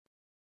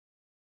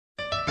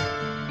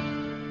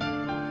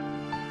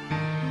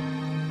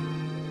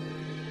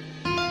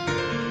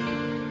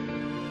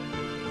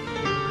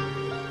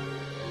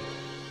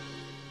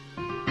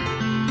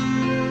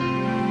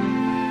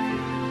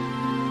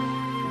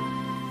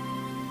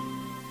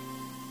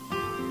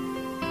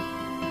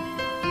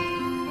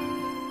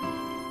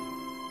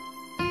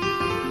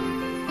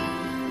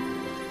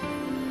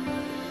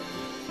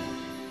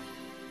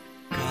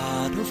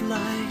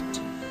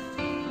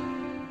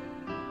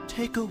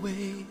Take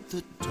away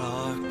the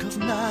dark of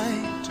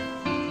night.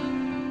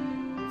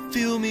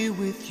 Fill me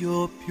with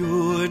your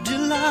pure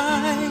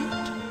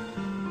delight.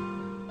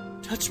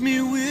 Touch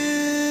me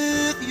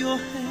with your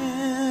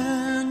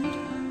hand.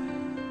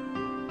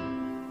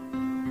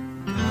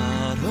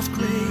 God of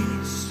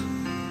grace,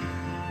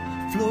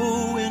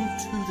 flow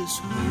into this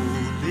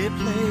holy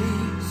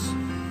place.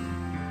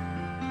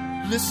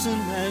 Listen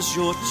as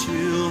your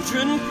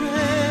children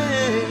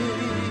pray.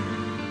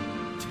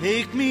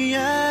 Take me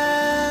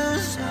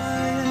as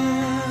I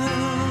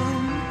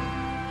am,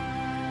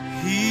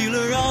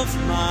 healer of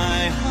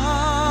my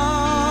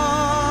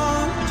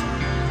heart,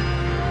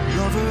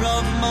 lover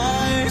of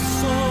my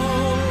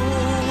soul,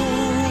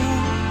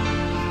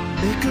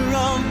 maker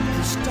of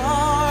the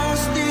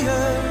stars, the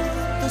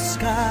earth, the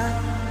sky.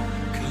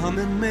 Come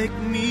and make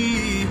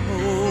me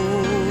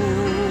whole.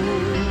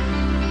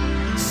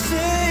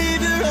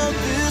 Savior of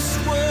this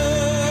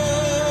world,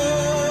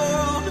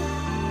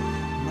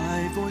 my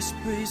voice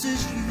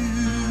praises you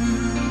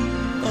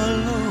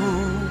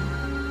alone.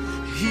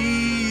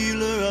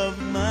 Healer of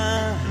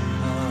my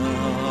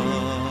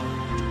heart,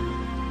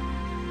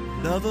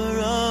 lover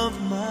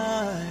of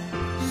my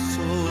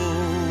soul.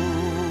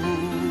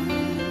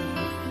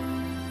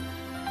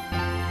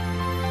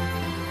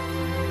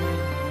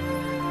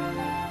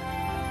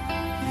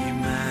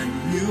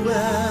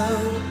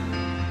 Emmanuel,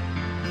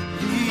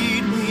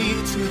 lead me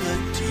to the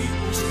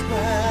deepest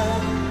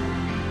well,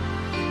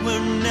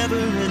 where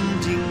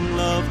never-ending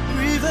love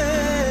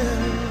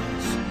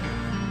prevails,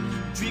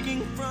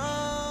 drinking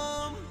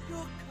from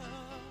your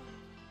cup.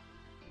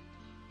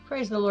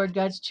 Praise the Lord,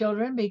 God's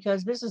children,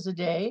 because this is a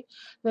day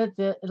that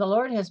the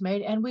Lord has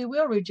made, and we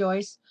will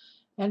rejoice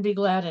and be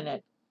glad in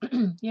it.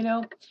 You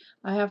know,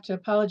 I have to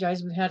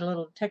apologize. We've had a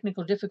little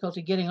technical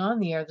difficulty getting on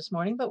the air this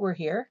morning, but we're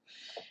here.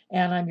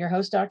 And I'm your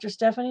host, Dr.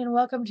 Stephanie, and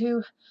welcome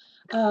to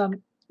the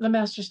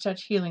Master's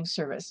Touch Healing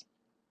Service.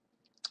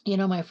 You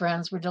know, my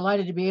friends, we're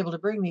delighted to be able to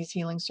bring these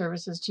healing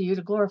services to you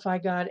to glorify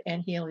God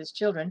and heal His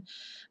children.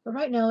 But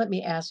right now, let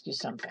me ask you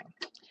something.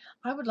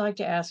 I would like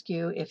to ask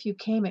you if you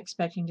came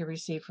expecting to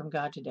receive from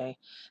God today.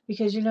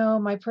 Because, you know,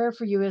 my prayer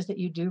for you is that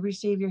you do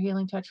receive your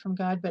healing touch from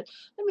God. But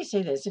let me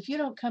say this. If you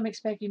don't come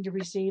expecting to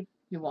receive,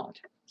 you won't.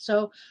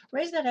 So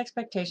raise that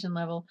expectation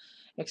level,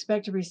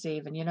 expect to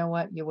receive, and you know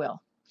what? You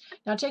will.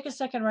 Now take a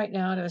second right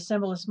now to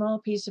assemble a small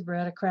piece of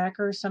bread, a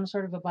cracker, some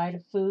sort of a bite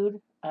of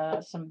food,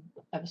 a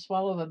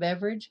swallow of a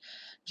beverage,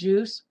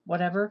 juice,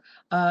 whatever.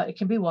 It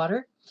can be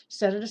water.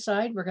 Set it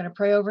aside. We're going to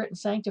pray over it and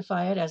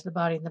sanctify it as the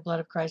body and the blood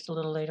of Christ a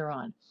little later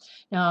on.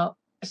 Now,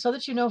 so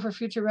that you know for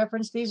future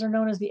reference, these are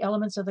known as the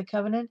elements of the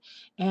covenant,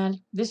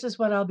 and this is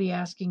what I'll be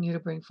asking you to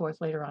bring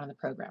forth later on in the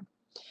program.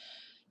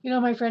 You know,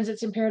 my friends,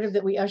 it's imperative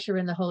that we usher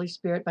in the Holy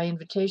Spirit by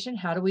invitation.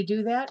 How do we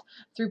do that?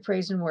 Through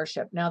praise and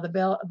worship. Now, the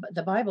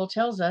Bible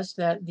tells us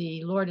that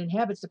the Lord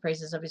inhabits the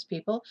praises of His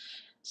people.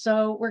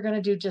 So we're going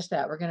to do just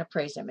that. We're going to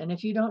praise Him. And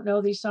if you don't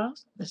know these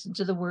songs, listen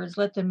to the words.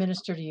 Let them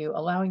minister to you,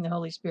 allowing the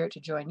Holy Spirit to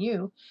join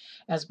you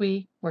as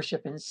we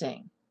worship and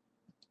sing.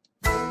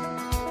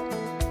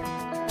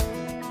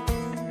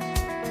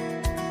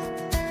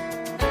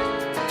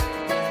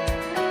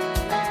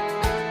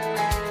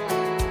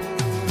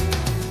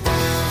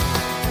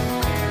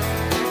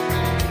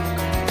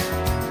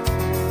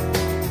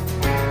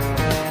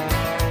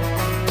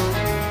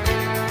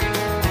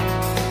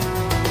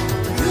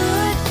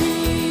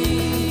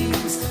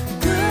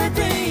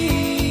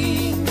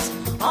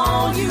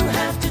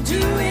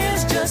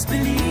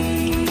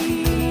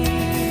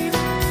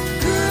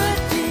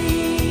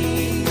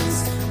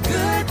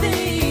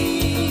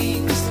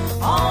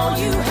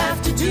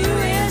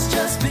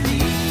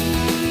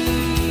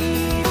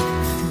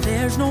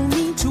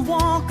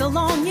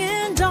 Along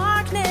in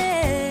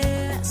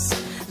darkness,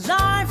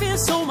 life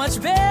is so much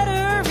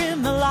better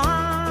in the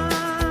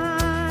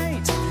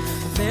light.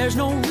 There's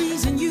no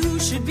reason you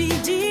should be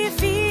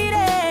defeated.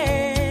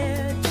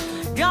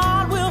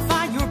 God will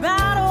fight your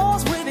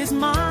battles with His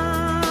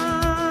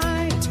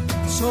might.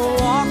 So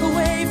walk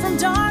away from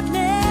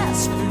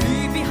darkness,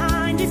 leave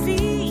behind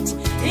defeat.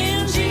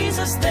 In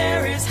Jesus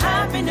there is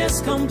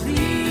happiness complete.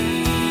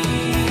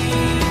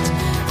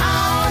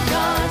 Our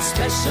God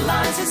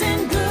specializes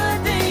in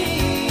good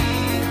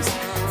things,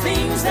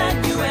 things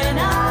that you and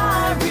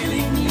I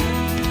really need.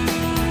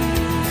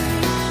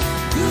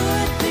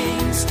 Good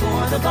things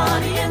for the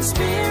body and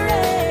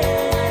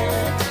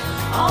spirit.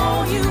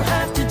 All you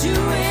have to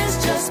do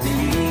is just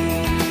believe.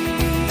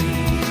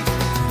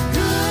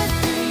 Good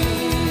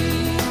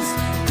things.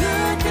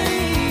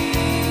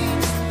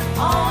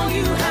 All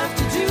you have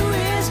to do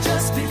is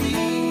just believe.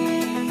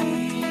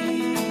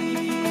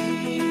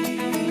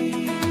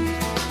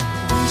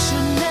 We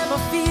should never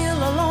feel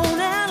alone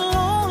and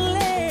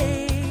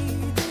lonely.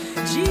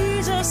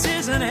 Jesus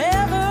is an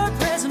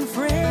ever-present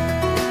friend.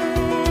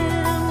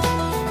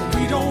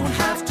 We don't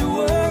have to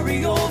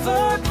worry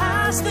over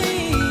past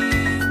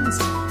things.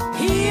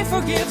 He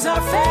forgives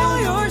our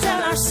failures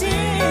and our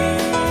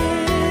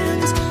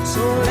sins.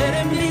 So let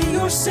Him be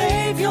your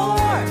Savior,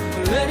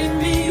 let Him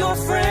be your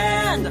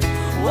friend,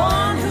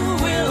 one who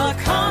will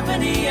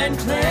company and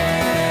cleanse.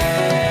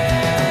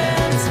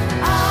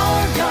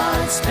 Our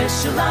God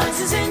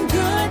specializes in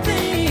good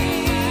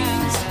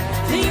things,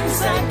 things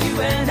that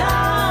you and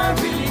I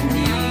really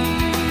need.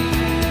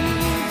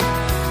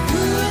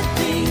 Good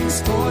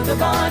things for the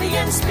body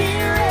and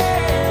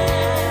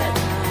spirit.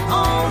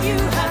 All you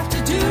have to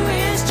do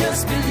is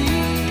just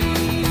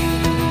believe.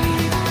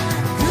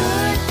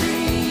 Good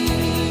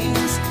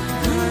things,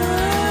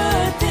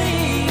 good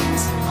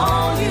things.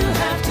 All you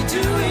have to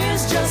do is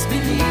just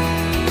believe.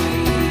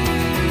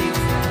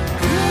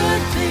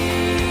 Good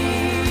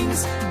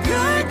things,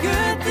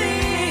 good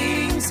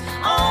things.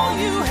 All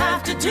you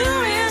have to do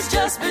is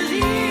just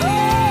believe. Oh,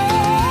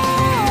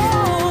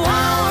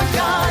 our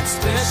God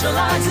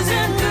specializes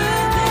in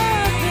good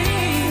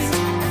things,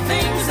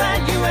 things that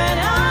you and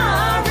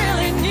I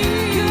really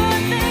need.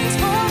 Good things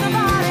for the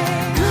body,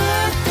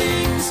 good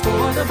things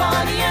for the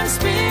body and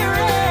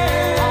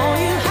spirit.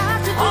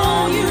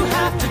 All you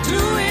have to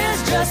do is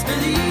just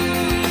believe.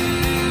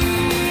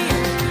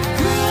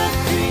 Good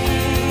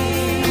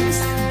things,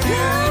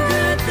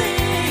 good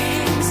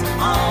things.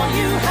 All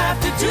you have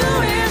to do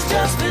is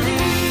just believe.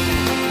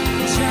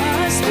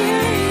 Just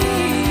believe.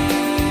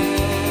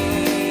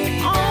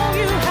 All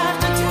you have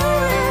to do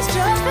is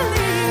just believe.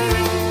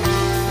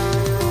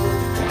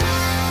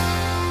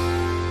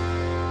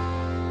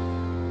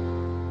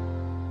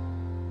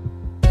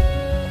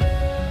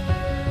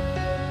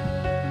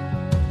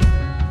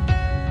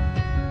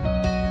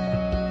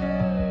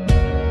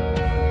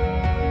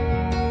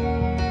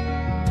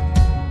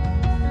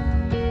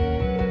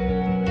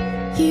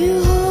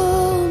 You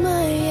hold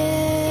my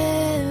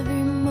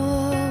every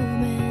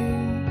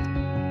moment.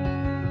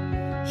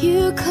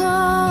 You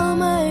calm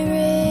my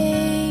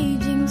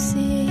raging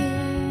seas.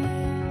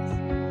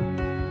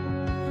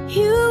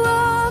 You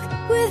walk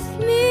with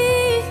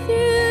me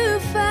through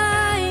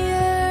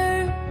fire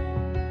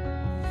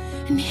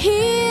and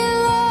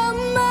heal all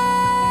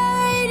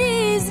my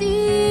disease.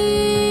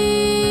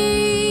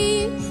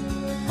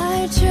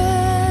 I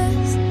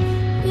trust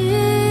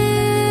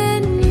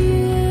in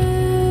you.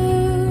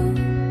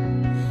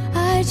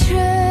 I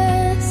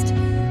trust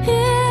in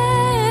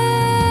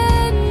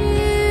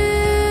you.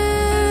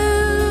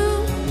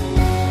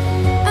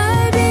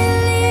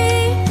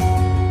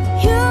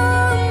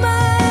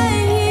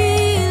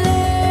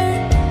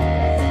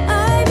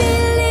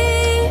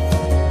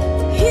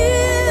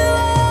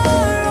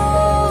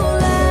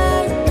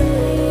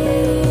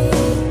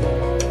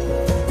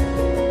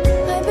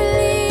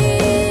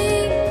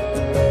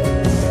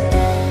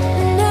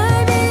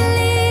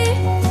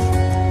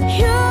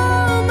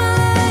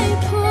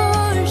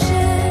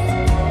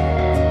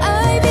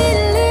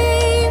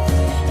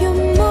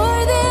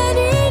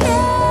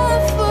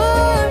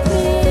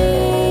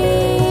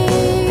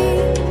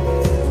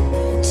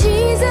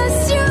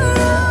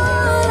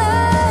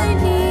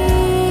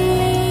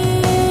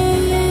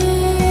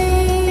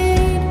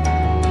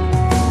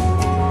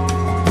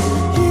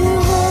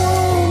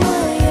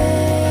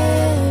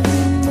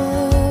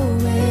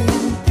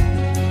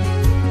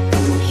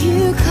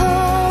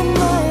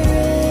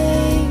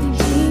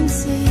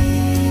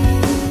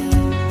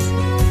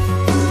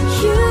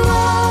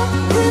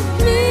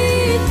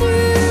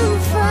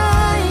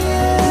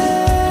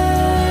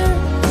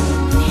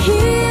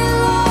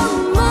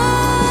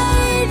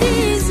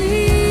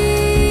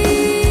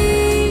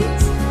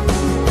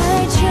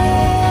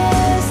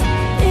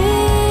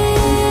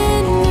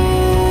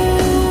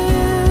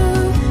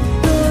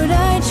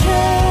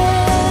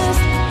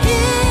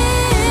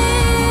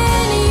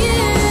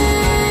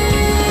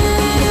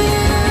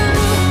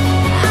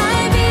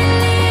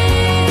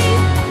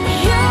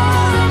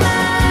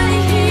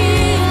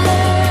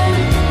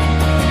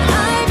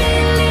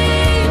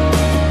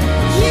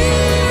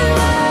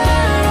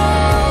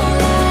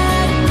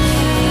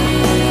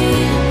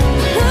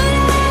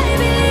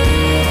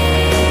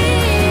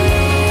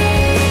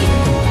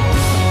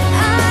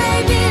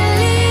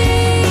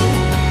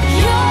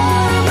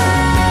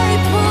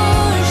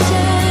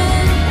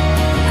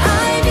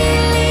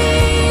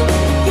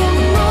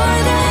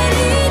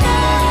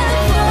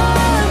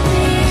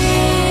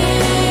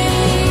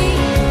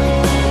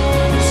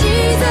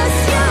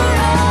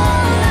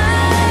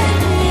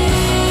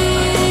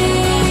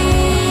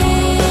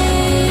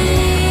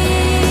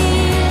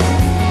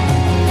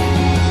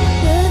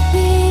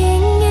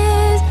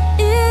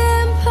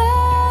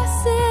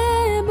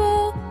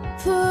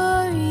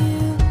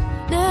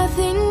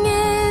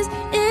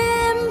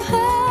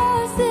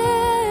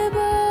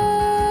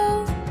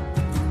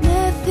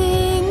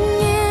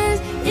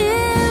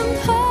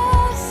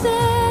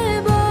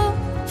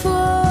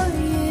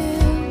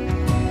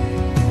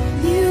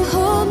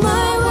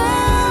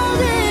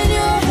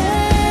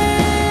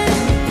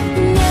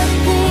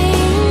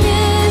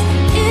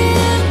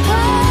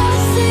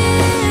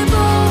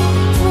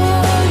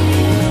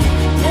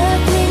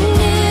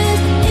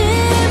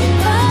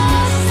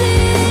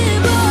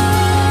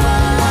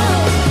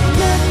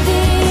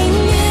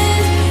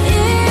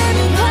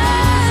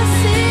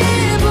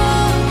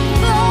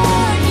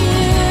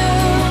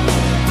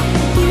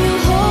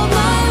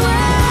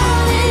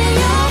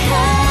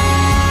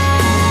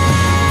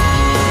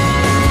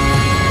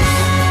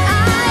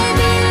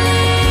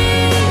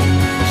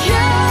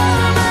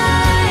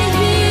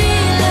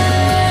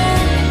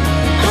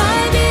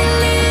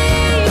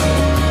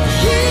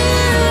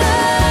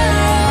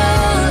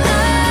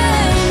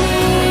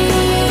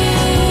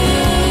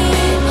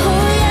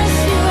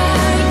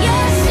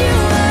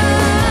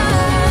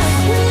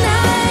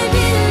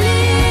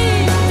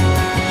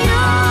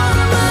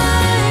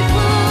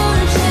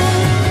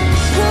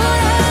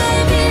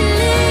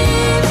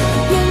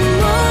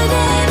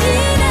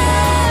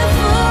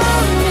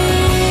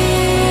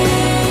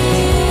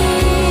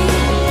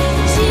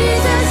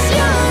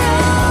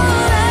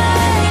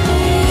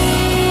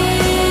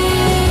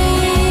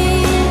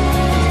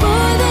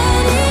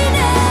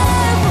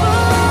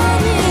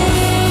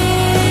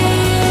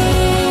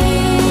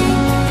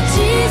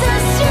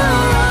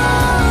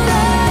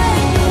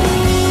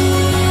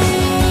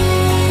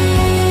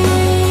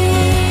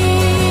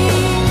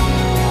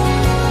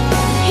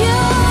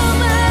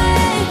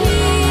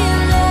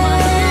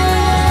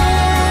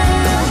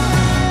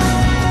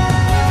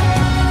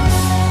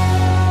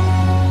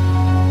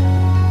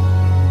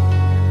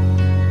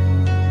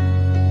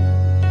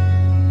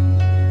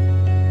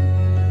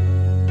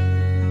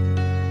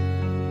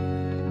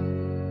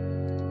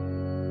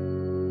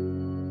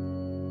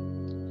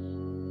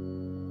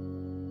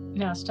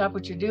 Now stop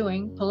what you're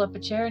doing, pull up a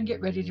chair, and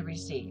get ready to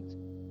receive.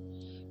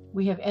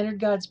 We have entered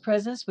God's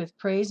presence with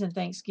praise and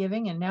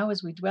thanksgiving, and now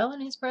as we dwell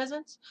in His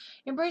presence,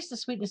 embrace the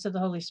sweetness of the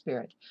Holy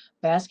Spirit.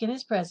 Bask in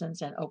His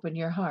presence and open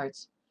your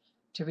hearts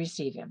to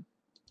receive Him.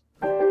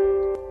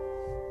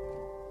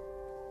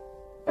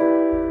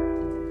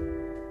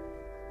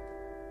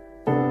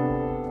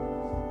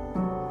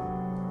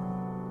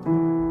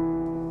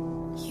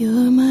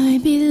 You're my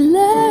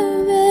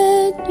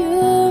beloved,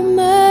 you're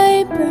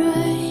my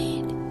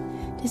bride.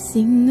 To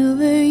sing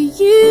over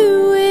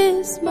you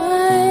is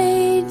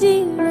my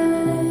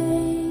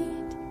delight.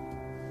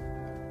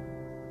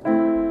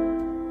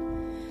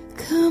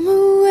 Come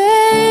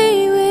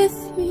away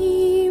with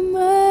me,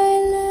 my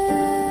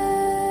love.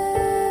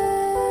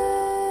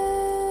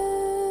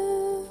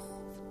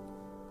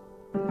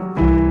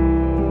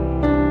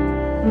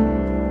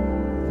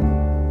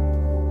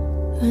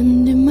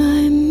 Under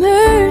my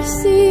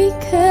mercy,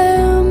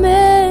 come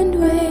and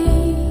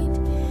wait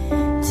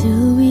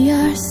till we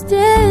are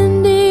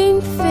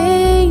standing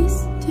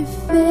face to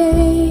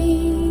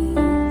face.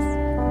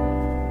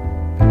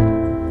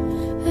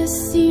 I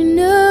see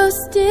no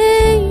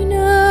stain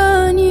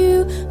on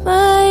you,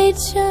 my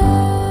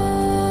child.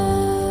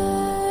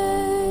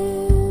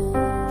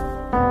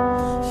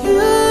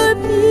 You're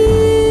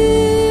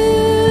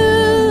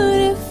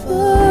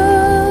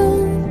beautiful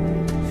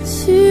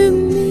to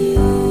me.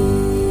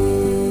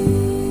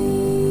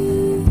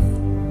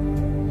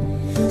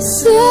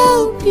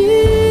 So beautiful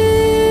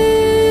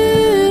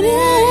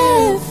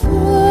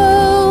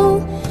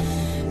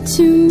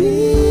to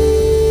me.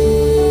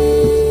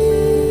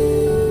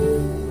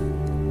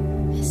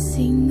 I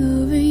sing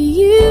over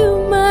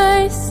you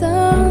my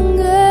song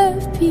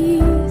of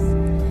peace.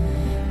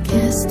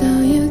 Cast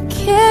all your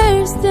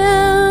cares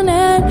down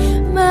at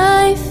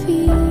my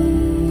feet.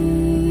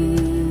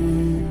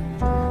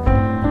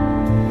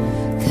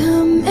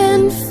 Come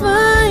and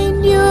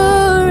find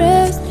your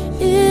rest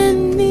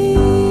in me.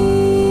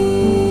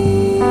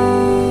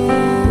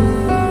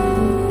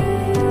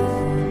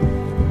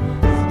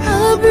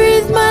 I'll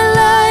breathe my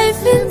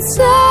life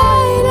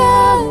inside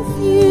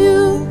of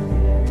you.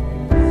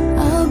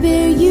 I'll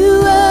bear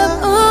you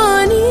up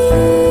on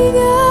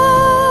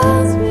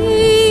eagle's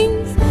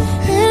wings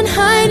and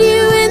hide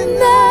you in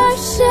the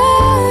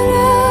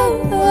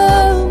shadow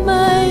of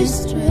my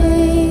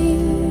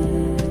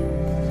strength.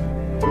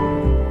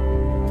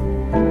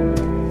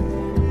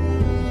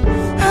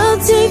 I'll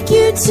take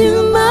you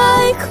to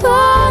my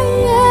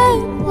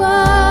quiet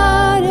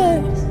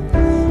waters.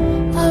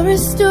 I'll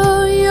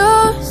restore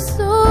your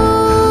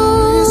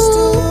soul.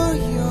 Restore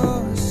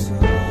your soul.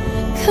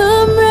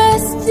 Come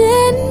rest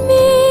in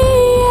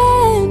me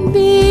and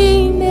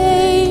be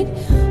made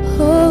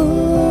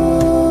whole.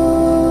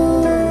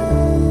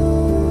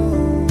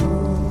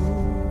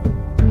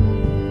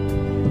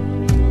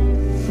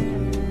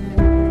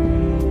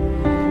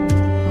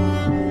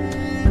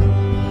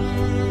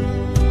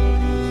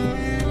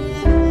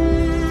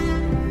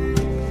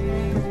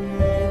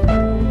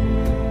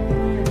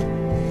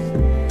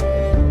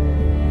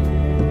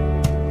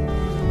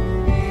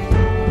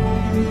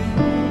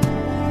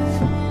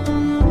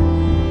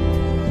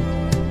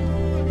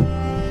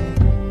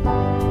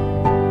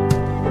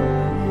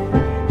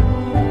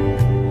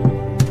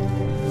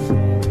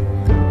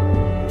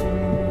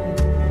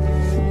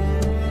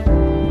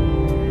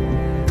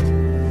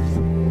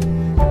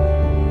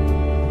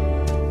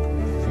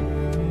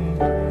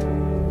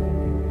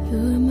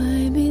 You're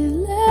my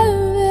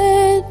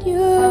beloved,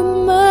 you're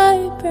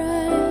my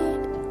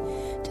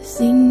bride. To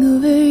sing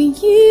over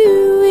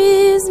you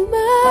is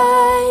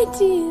my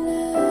delight.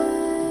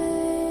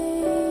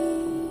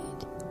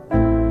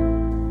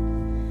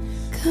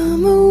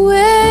 Come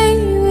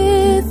away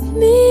with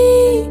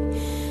me,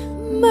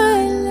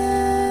 my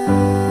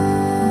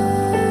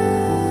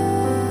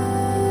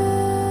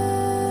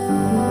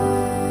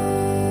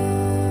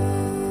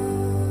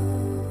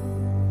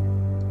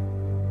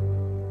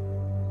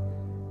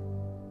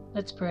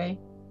Let's pray.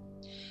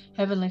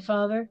 Heavenly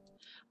Father,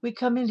 we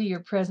come into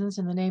your presence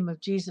in the name of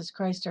Jesus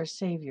Christ, our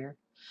Savior.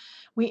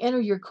 We enter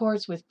your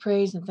courts with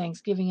praise and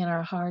thanksgiving in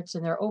our hearts,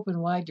 and they're open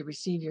wide to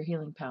receive your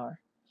healing power.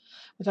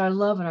 With our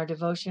love and our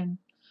devotion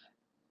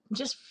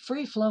just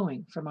free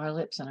flowing from our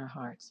lips and our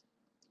hearts.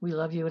 We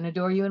love you and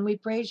adore you, and we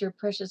praise your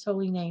precious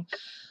holy name.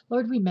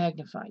 Lord, we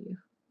magnify you.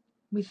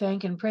 We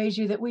thank and praise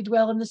you that we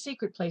dwell in the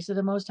secret place of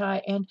the Most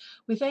High, and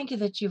we thank you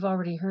that you've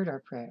already heard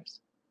our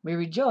prayers. We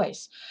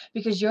rejoice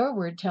because your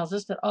word tells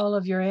us that all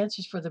of your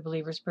answers for the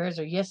believer's prayers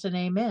are yes and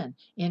amen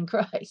in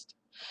Christ.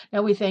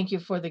 Now we thank you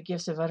for the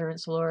gifts of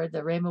utterance, Lord,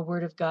 the Rhema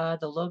word of God,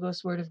 the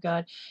Logos word of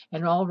God,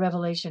 and all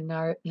revelation,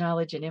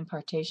 knowledge, and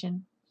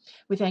impartation.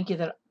 We thank you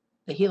that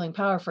the healing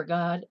power for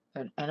God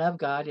and of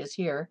God is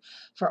here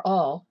for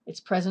all. It's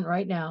present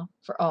right now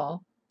for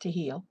all to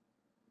heal.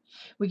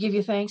 We give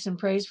you thanks and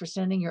praise for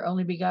sending your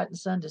only begotten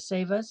Son to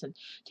save us and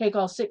take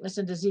all sickness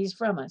and disease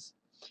from us.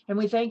 And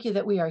we thank you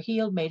that we are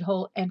healed, made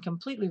whole, and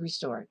completely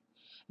restored.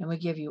 And we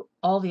give you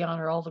all the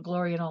honor, all the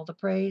glory, and all the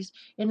praise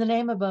in the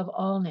name above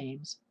all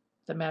names,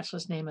 the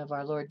matchless name of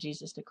our Lord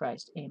Jesus the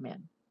Christ.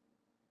 Amen.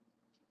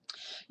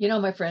 You know,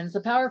 my friends,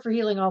 the power for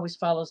healing always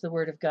follows the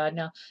Word of God.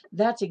 Now,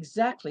 that's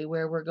exactly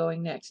where we're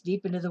going next,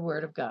 deep into the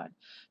Word of God.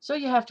 So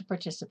you have to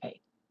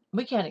participate.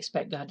 We can't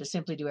expect God to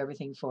simply do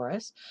everything for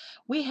us.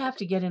 We have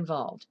to get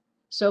involved.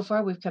 So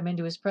far, we've come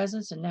into His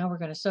presence, and now we're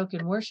going to soak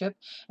in worship.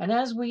 And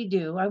as we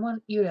do, I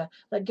want you to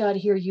let God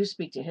hear you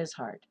speak to His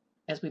heart.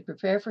 As we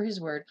prepare for His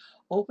Word,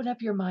 open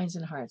up your minds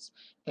and hearts,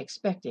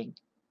 expecting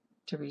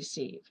to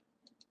receive.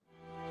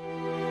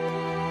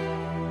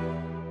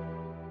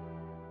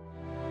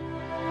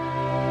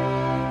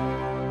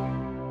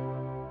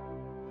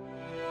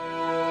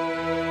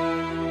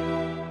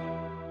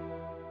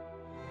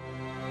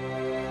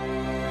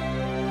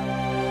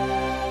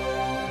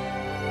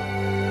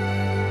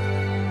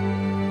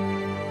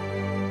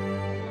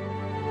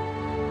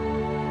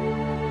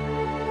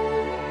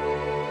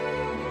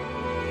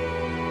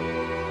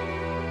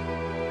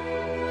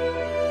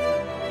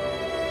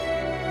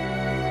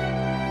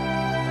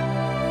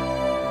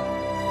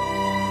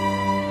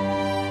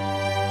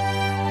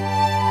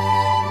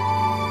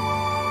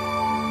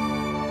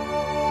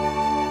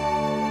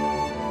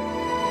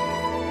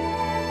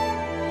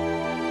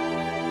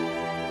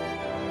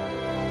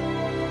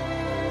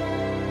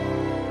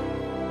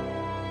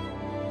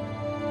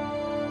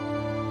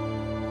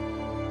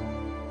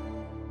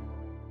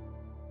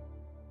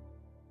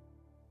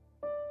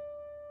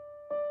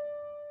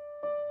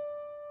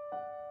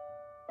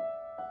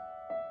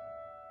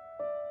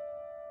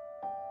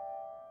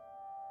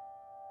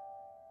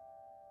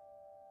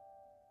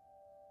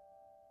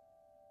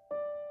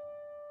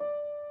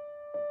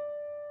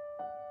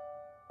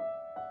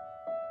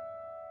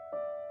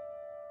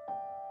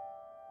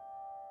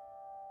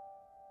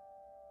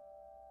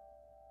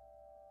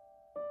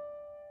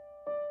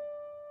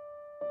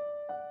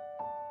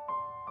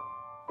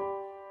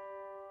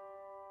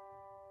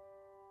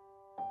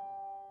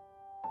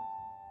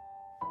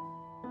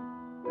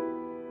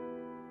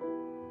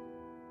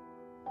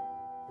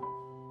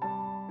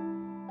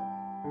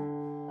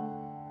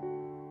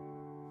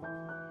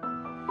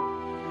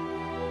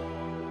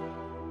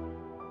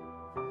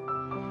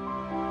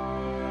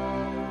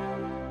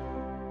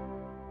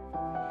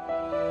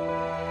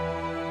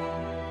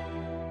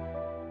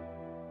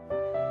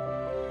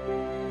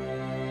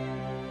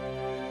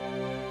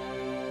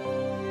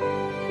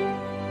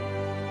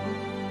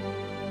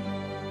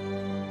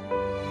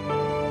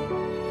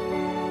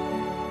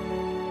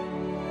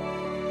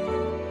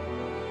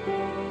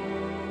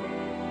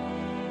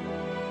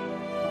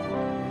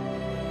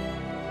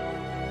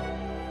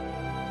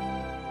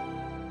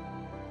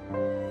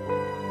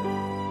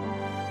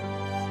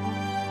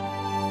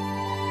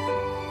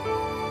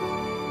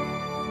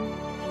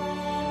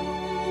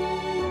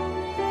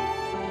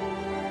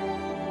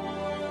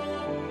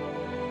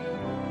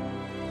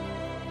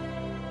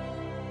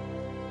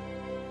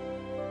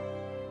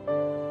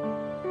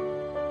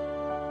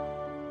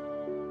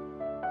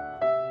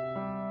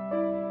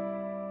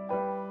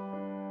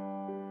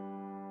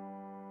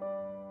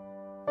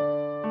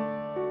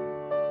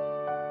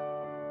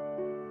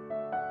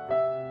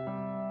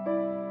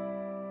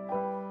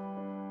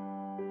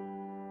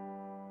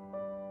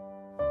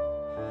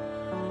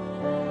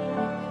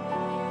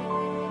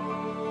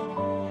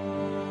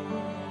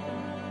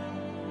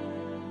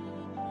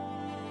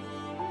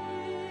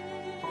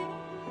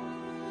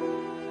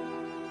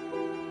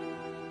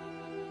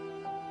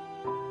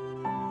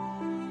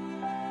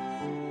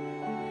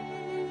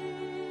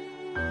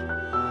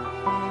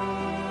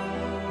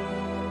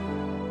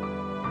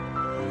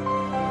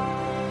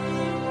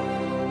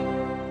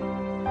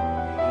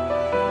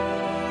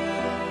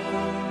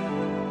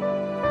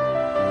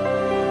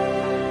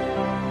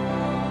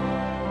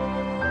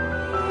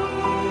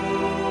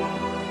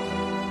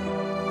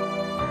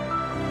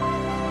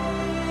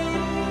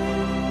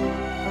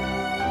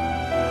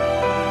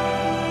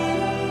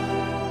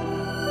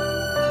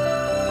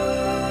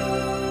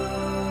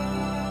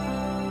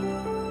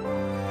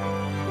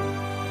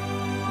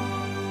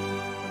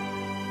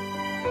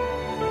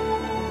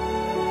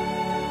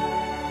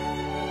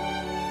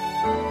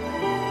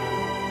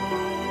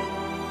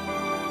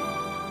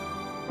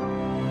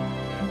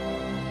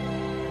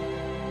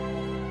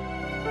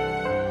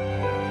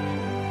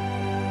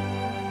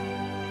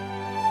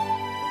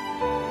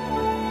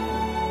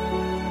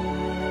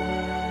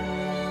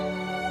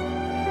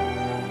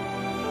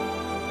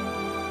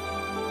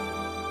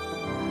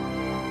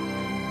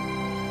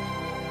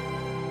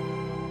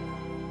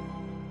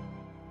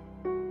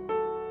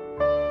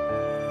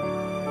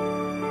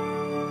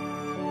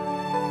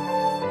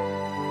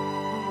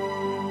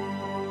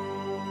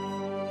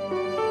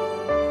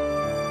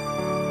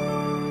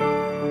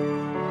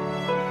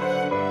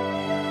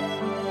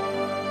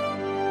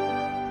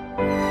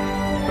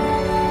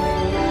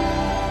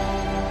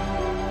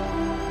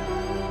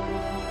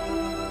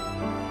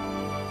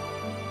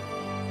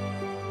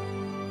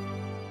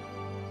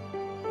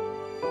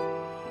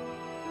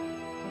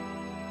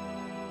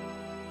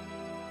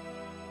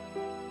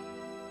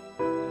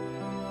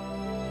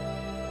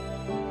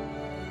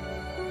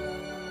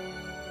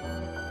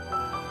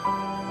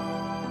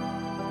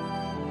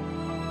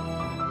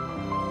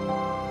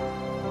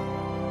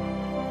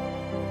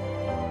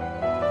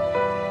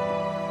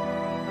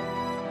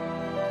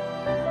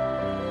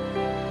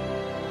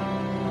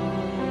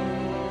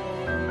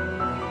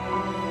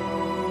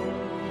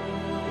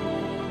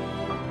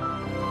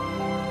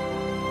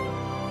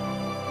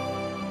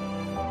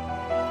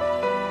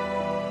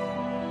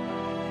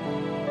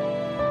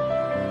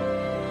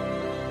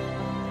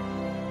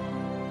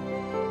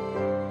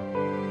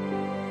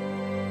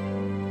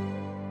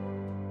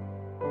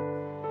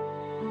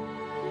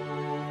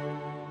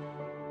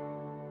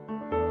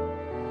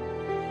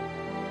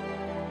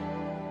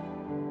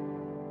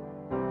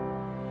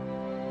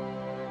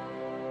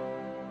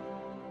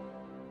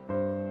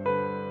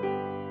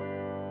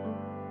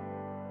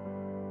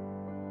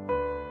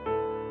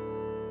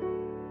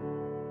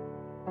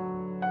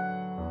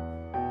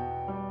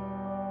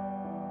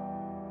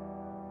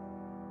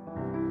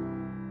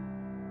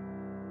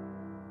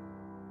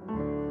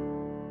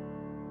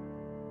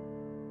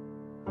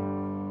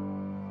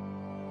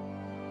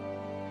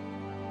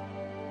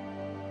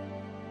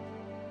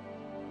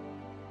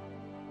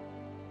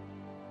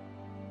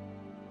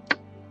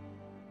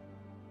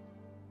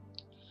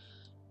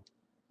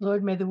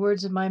 Lord, may the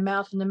words of my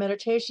mouth and the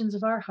meditations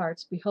of our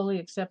hearts be wholly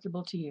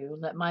acceptable to you.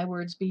 Let my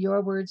words be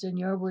your words and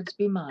your words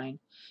be mine.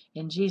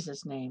 In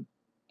Jesus' name,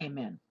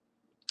 amen.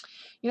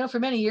 You know, for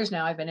many years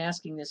now, I've been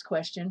asking this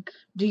question.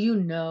 Do you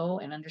know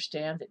and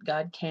understand that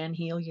God can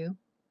heal you?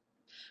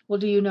 Well,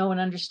 do you know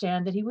and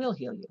understand that he will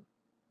heal you?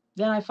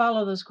 Then I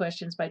follow those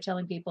questions by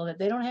telling people that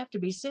they don't have to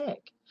be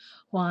sick.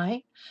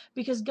 Why?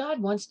 Because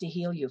God wants to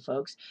heal you,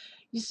 folks.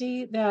 You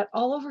see that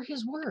all over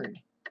his word.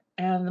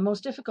 And the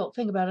most difficult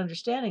thing about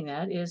understanding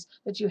that is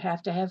that you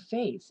have to have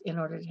faith in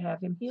order to have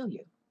him heal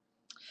you.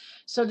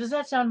 So does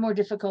that sound more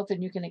difficult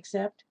than you can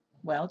accept?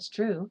 Well, it's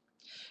true.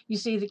 You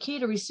see, the key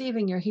to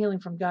receiving your healing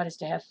from God is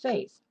to have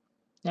faith.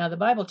 Now, the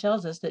Bible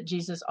tells us that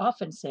Jesus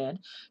often said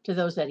to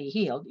those that he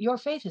healed, your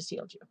faith has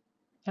healed you.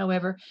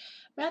 However,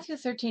 Matthew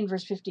 13,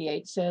 verse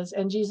 58 says,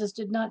 and Jesus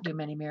did not do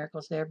many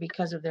miracles there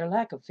because of their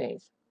lack of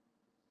faith.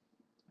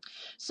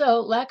 So,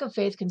 lack of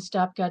faith can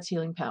stop God's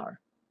healing power.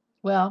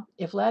 Well,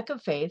 if lack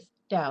of faith,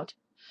 doubt,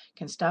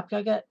 can stop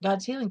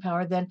God's healing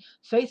power, then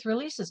faith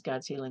releases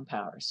God's healing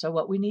power. So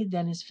what we need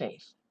then is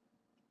faith.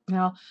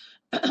 Now,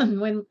 how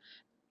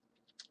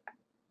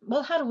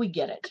do we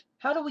get it?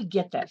 How do we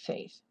get that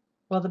faith?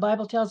 Well, the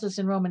Bible tells us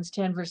in Romans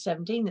 10, verse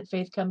 17, that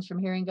faith comes from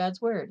hearing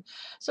God's word.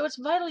 So it's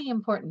vitally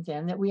important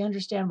then that we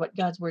understand what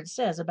God's word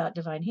says about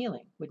divine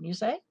healing, wouldn't you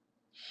say?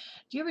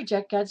 Do you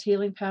reject God's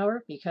healing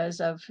power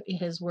because of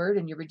his word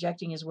and you're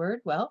rejecting his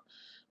word? Well,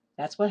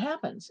 that's what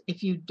happens.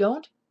 If you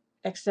don't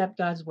accept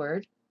God's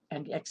word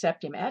and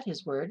accept him at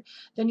his word,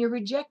 then you're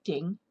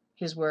rejecting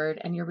his word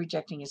and you're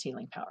rejecting his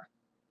healing power.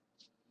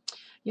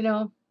 You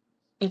know,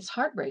 it's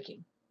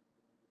heartbreaking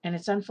and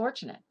it's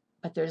unfortunate,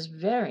 but there's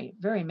very,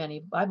 very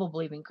many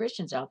Bible-believing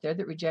Christians out there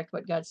that reject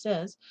what God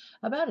says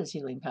about his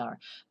healing power.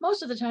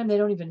 Most of the time, they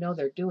don't even know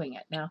they're doing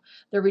it. Now,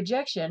 their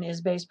rejection is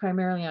based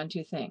primarily on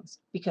two things,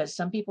 because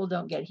some people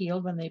don't get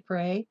healed when they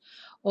pray,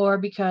 or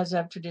because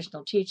of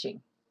traditional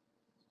teaching.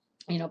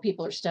 You know,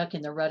 people are stuck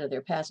in the rut of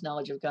their past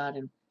knowledge of God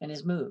and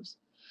his moves.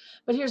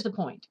 But here's the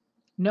point.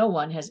 No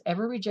one has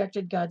ever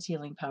rejected God's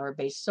healing power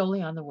based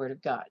solely on the word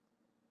of God.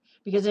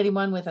 Because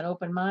anyone with an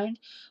open mind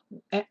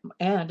and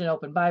an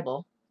open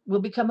Bible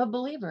will become a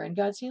believer in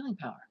God's healing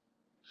power.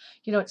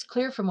 You know, it's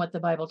clear from what the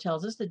Bible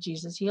tells us that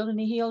Jesus healed, and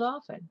he healed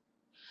often.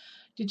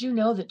 Did you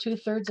know that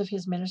 2/3 of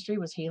his ministry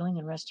was healing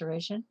and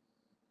restoration?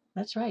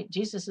 That's right.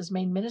 Jesus'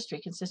 main ministry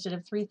consisted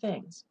of 3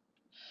 things.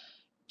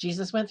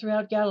 Jesus went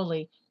throughout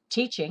Galilee,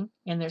 teaching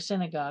in their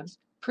synagogues,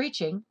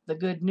 preaching the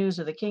good news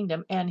of the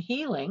kingdom, and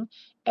healing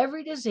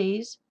every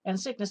disease and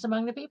sickness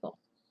among the people.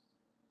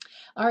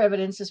 Our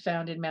evidence is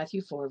found in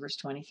Matthew 4, verse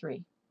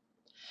 23.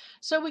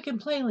 So we can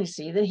plainly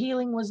see that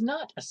healing was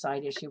not a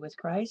side issue with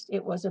Christ.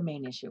 It was a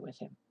main issue with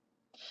him.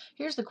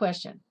 Here's the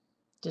question.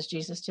 Does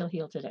Jesus still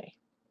heal today?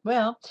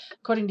 Well,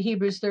 according to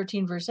Hebrews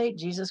 13, verse 8,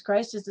 Jesus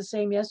Christ is the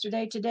same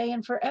yesterday, today,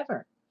 and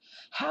forever.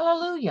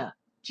 Hallelujah.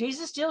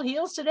 Jesus still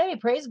heals today.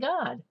 Praise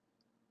God.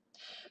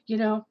 You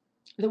know,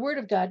 the Word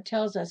of God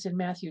tells us in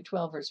Matthew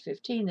 12, verse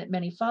 15, that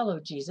many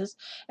followed Jesus,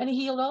 and he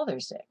healed all their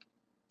sick.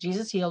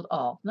 Jesus healed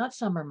all, not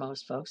some or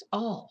most, folks,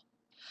 all.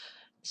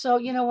 So,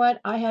 you know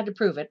what? I had to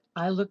prove it.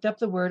 I looked up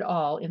the word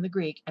all in the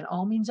Greek, and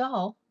all means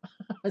all.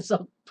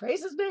 So,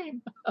 praise his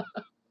name.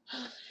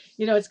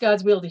 You know, it's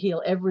God's will to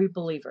heal every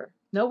believer.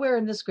 Nowhere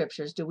in the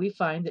scriptures do we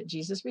find that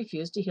Jesus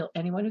refused to heal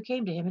anyone who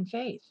came to him in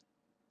faith.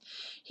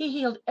 He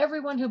healed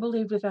everyone who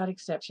believed without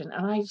exception,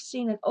 and I've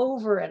seen it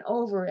over and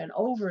over and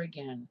over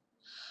again.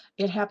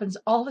 It happens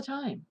all the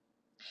time.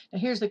 Now,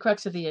 here's the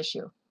crux of the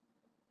issue.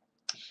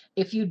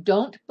 If you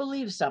don't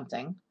believe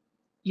something,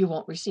 you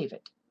won't receive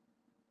it.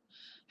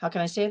 How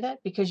can I say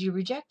that? Because you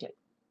reject it.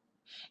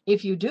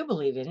 If you do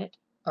believe in it,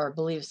 or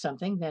believe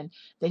something, then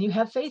you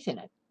have faith in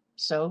it.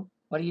 So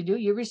what do?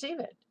 You receive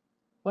it.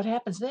 What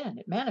happens then?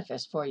 It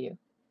manifests for you.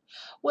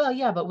 Well,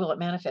 yeah, but will it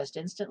manifest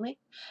instantly?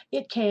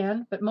 It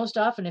can, but most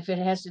often if it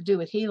has to do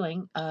with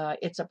healing,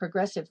 it's a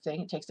progressive thing.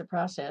 It takes a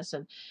process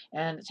and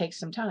it takes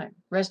some time.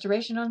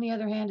 Restoration, on the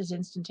other hand, is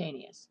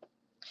instantaneous.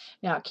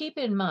 Now, keep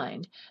in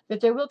mind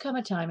that there will come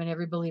a time in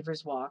every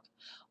believer's walk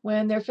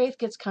when their faith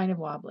gets kind of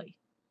wobbly.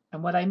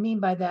 And what I mean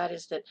by that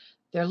is that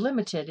they're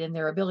limited in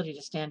their ability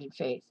to stand in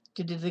faith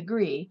to the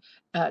degree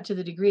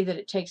that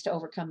it takes to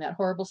overcome that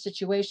horrible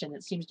situation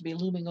that seems to be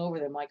looming over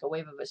them like a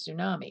wave of a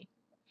tsunami.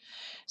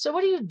 So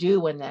what do you do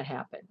when that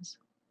happens?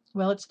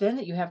 Well, it's then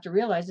that you have to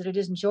realize that it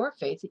isn't your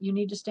faith that you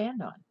need to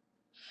stand on.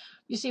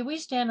 You see, we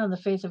stand on the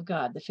faith of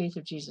God, the faith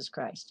of Jesus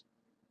Christ.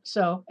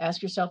 So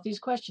ask yourself these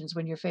questions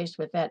when you're faced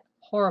with that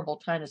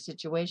horrible kind of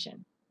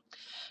situation.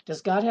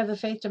 Does God have the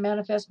faith to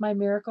manifest my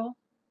miracle?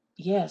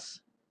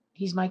 Yes.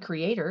 He's my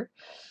creator.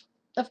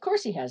 Of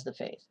course he has the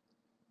faith.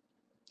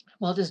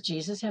 Well, does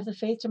Jesus have the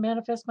faith to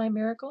manifest my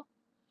miracle?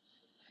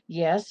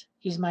 Yes,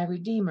 he's my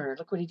redeemer.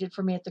 Look what he did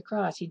for me at the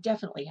cross. He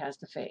definitely has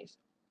the faith.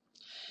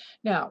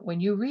 Now, when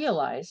you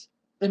realize,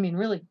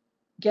 really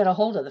get a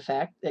hold of the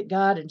fact that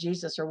God and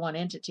Jesus are one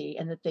entity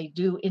and that they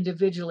do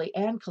individually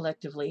and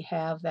collectively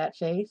have that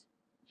faith,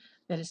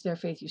 then it's their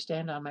faith you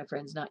stand on, my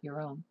friends, not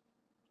your own.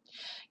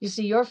 You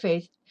see, your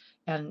faith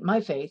And my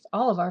faith,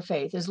 all of our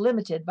faith, is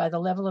limited by the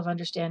level of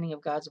understanding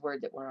of God's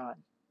word that we're on.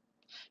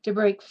 To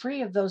break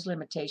free of those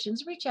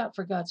limitations, reach out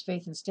for God's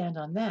faith and stand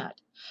on that.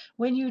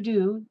 When you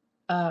do,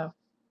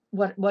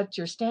 what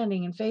you're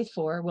standing in faith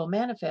for will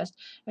manifest,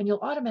 and you'll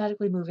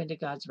automatically move into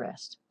God's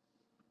rest.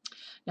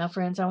 Now,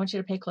 friends, I want you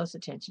to pay close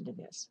attention to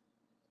this.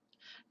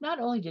 Not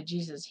only did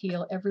Jesus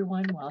heal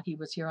everyone while he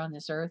was here on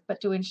this earth,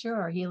 but to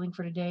ensure our healing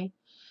for today,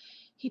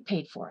 he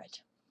paid for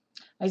it.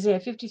 Isaiah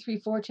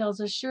 53:4 tells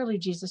us, surely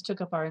Jesus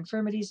took up our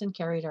infirmities and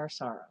carried our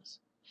sorrows.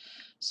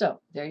 So,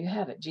 there you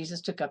have it.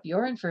 Jesus took up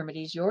your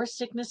infirmities, your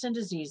sickness and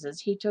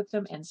diseases. He took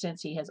them, and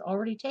since he has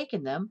already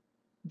taken them,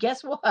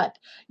 guess what?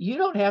 You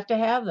don't have to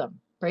have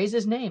them. Praise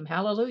his name.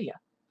 Hallelujah.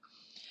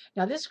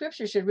 Now, this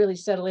scripture should really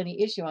settle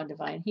any issue on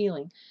divine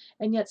healing,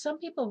 and yet some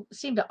people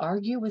seem to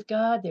argue with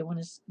God.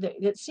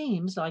 It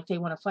seems like they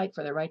want to fight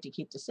for the right to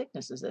keep the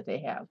sicknesses that they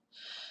have.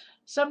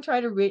 Some try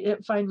to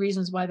find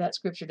reasons why that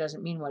scripture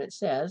doesn't mean what it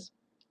says.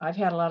 I've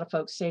had a lot of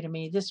folks say to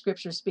me, this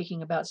scripture is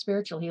speaking about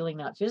spiritual healing,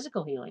 not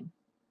physical healing.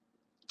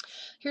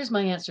 Here's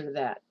my answer to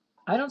that.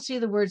 I don't see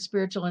the word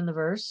spiritual in the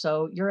verse,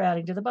 so you're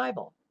adding to the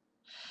Bible.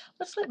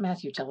 Let's let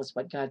Matthew tell us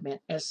what God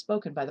meant as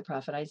spoken by the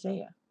prophet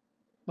Isaiah.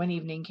 When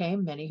evening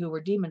came, many who were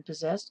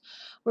demon-possessed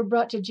were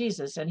brought to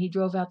Jesus, and he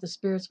drove out the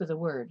spirits with a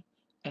word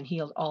and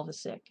healed all the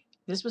sick.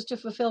 This was to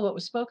fulfill what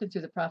was spoken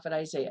through the prophet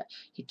Isaiah.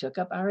 He took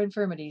up our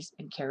infirmities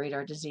and carried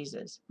our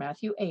diseases.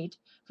 Matthew 8,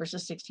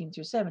 verses 16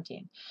 through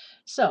 17.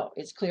 So,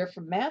 it's clear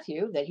from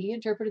Matthew that he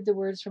interpreted the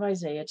words from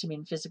Isaiah to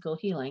mean physical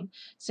healing,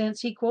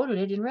 since he quoted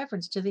it in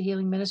reference to the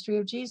healing ministry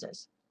of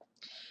Jesus.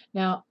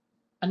 Now,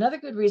 another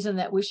good reason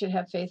that we should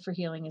have faith for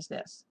healing is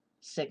this.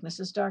 Sickness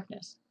is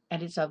darkness,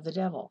 and it's of the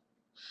devil.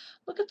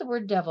 Look at the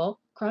word devil,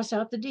 cross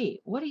out the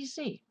D. What do you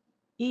see?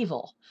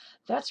 Evil.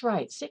 That's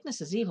right. Sickness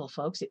is evil,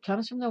 folks. It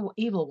comes from the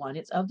evil one.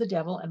 It's of the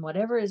devil, and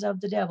whatever is of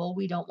the devil,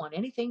 we don't want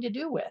anything to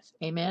do with.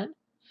 Amen?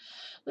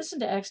 Listen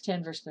to Acts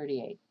 10, verse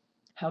 38.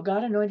 How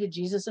God anointed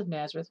Jesus of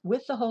Nazareth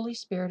with the Holy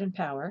Spirit and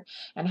power,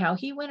 and how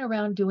he went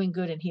around doing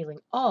good and healing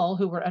all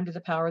who were under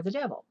the power of the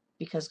devil,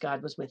 because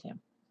God was with him.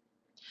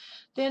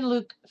 Then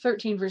Luke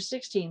 13, verse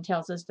 16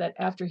 tells us that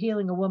after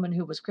healing a woman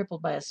who was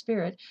crippled by a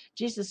spirit,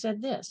 Jesus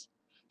said this,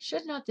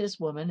 should not this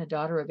woman, a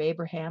daughter of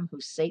Abraham, who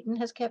Satan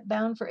has kept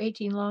bound for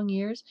 18 long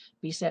years,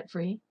 be set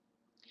free?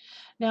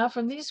 Now,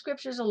 from these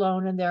scriptures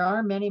alone, and there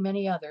are many,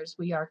 many others,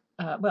 we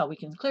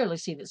can clearly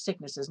see that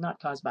sickness is not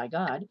caused by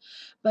God,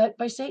 but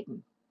by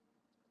Satan.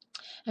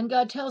 And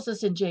God tells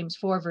us in James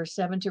 4, verse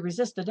 7, to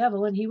resist the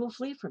devil and he will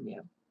flee from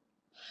you.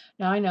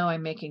 Now, I know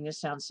I'm making this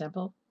sound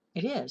simple.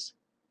 It is,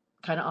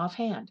 kind of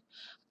offhand.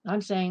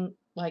 I'm saying,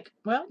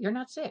 you're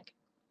not sick.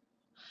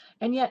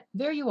 And yet,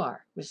 there you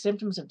are, with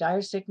symptoms of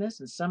dire sickness,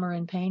 and some are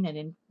in pain, and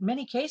in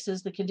many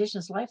cases, the condition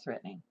is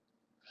life-threatening.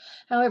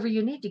 However,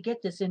 you need to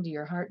get this into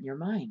your heart and your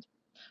mind.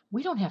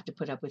 We don't have to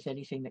put up with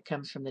anything that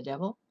comes from the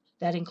devil.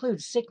 That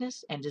includes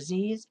sickness and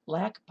disease,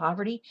 lack,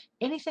 poverty,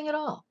 anything at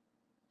all.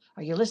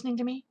 Are you listening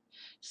to me?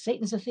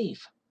 Satan's a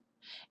thief,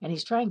 and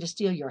he's trying to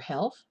steal your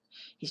health,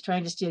 he's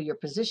trying to steal your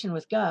position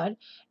with God,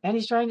 and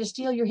he's trying to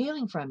steal your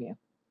healing from you.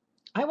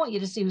 I want you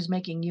to see who's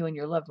making you and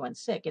your loved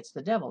ones sick. It's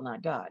the devil,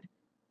 not God.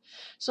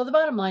 So the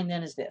bottom line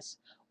then is this.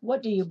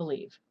 What do you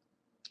believe?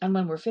 And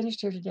when we're finished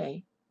here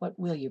today, what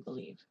will you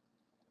believe?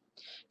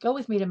 Go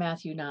with me to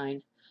Matthew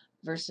 9,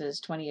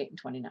 verses 28 and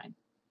 29.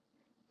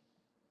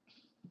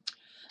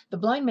 The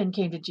blind men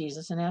came to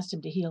Jesus and asked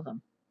him to heal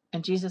them.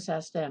 And Jesus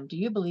asked them, do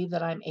you believe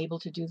that I am able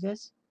to do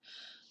this?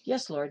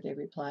 Yes, Lord, they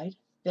replied.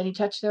 Then he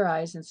touched their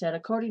eyes and said,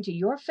 according to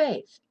your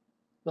faith,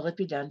 will it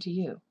be done to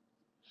you?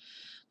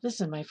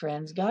 Listen, my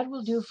friends, God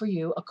will do for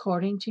you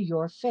according to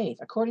your faith,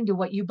 according to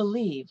what you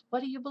believe.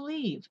 What do you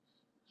believe?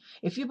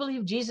 If you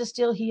believe Jesus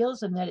still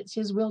heals and that it's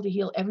his will to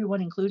heal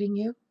everyone, including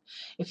you,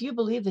 if you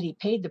believe that he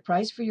paid the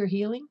price for your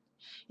healing,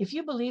 if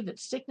you believe that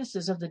sickness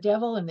is of the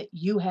devil and that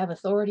you have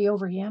authority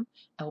over him,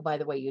 oh, by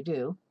the way, you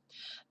do,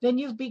 then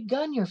you've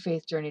begun your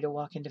faith journey to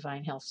walk in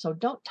divine health. So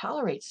don't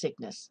tolerate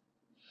sickness.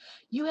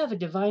 You have a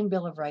divine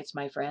bill of rights,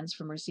 my friends,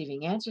 from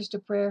receiving answers to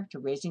prayer to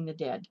raising the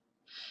dead.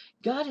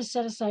 God has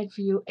set aside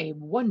for you a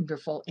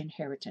wonderful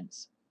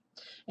inheritance.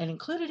 And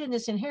included in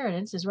this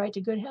inheritance is right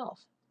to good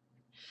health.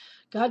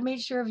 God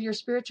made sure of your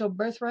spiritual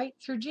birthright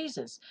through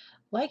Jesus.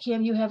 Like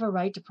him, you have a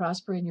right to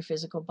prosper in your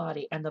physical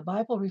body, and the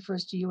Bible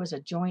refers to you as a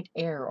joint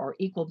heir or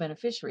equal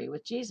beneficiary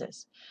with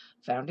Jesus,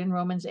 found in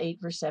Romans 8,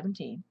 verse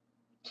 17.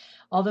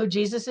 Although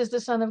Jesus is the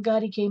Son of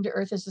God, he came to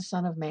earth as the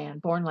Son of Man,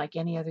 born like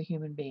any other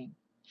human being.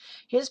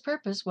 His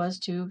purpose was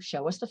to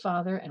show us the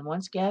Father, and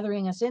once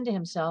gathering us into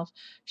himself,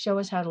 show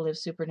us how to live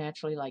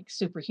supernaturally like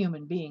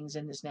superhuman beings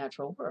in this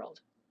natural world.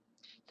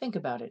 Think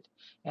about it.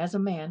 As a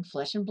man,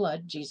 flesh and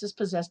blood, Jesus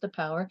possessed the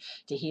power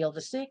to heal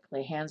the sick,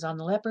 lay hands on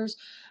the lepers,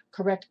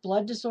 correct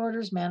blood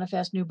disorders,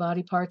 manifest new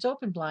body parts,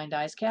 open blind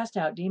eyes, cast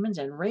out demons,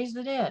 and raise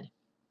the dead.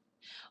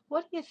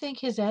 What do you think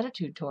his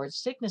attitude towards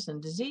sickness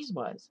and disease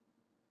was?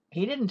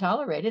 He didn't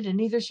tolerate it, and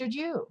neither should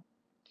you.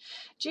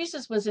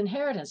 Jesus was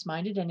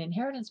inheritance-minded, and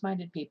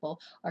inheritance-minded people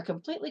are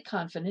completely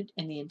confident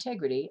in the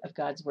integrity of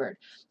God's word.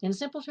 In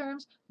simple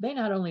terms, they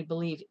not only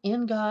believe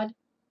in God,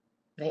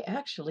 they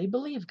actually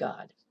believe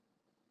God.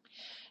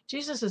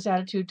 Jesus'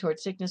 attitude toward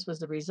sickness was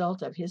the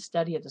result of his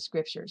study of the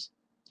scriptures.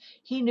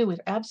 He knew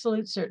with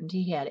absolute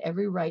certainty he had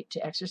every right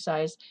to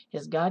exercise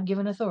his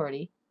God-given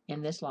authority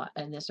in this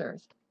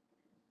earth.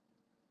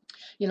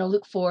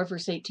 Luke 4,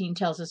 verse 18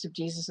 tells us of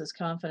Jesus'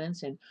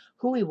 confidence in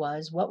who he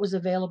was, what was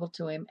available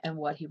to him, and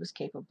what he was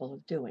capable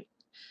of doing.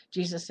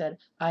 Jesus said,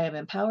 I am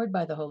empowered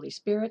by the Holy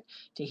Spirit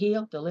to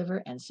heal,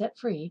 deliver, and set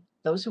free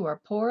those who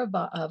are poor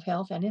of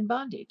health and in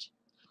bondage.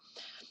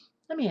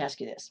 Let me ask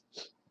you this.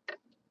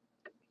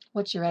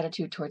 What's your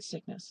attitude towards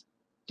sickness?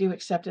 Do you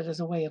accept it as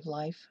a way of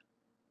life?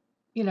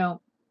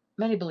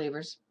 Many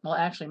believers, well,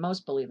 actually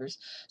most believers,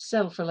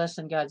 settle for less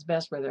than God's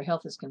best where their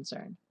health is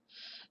concerned.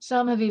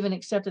 Some have even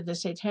accepted the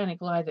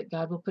satanic lie that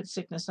God will put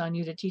sickness on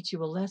you to teach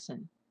you a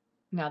lesson.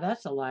 Now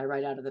that's a lie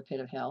right out of the pit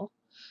of hell.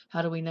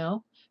 How do we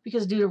know?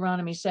 Because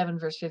Deuteronomy 7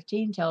 verse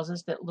 15 tells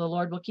us that the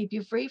Lord will keep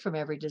you free from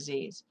every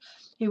disease.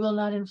 He will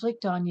not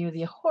inflict on you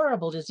the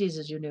horrible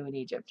diseases you knew in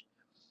Egypt.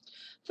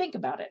 Think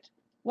about it.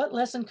 What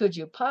lesson could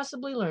you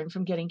possibly learn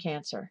from getting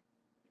cancer,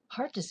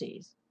 heart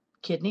disease,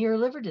 kidney or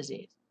liver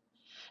disease,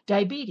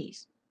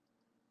 diabetes,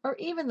 or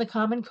even the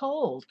common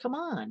cold? Come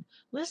on,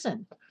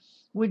 listen.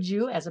 Would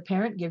you, as a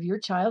parent, give your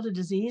child a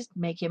disease,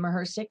 make him or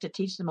her sick to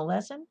teach them a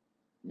lesson?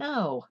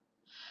 No.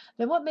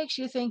 Then what makes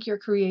you think your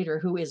Creator,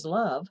 who is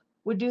love,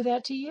 would do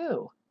that to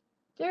you?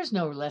 There's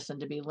no lesson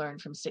to be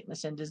learned from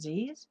sickness and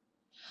disease.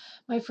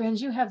 My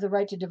friends, you have the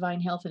right to divine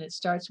health, and it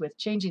starts with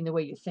changing the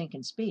way you think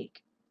and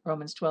speak.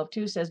 Romans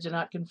 12:2 says, do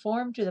not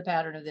conform to the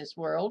pattern of this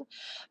world,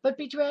 but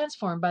be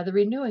transformed by the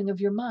renewing of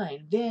your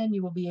mind. Then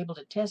you will be able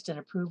to test and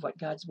approve what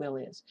God's will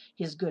is,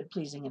 his good,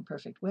 pleasing, and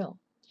perfect will.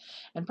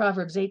 And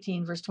Proverbs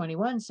 18 verse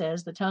 21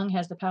 says, the tongue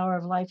has the power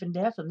of life and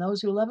death, and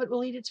those who love it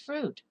will eat its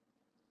fruit.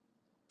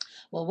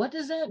 Well, what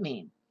does that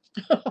mean?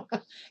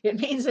 It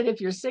means that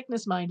if you're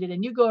sickness-minded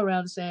and you go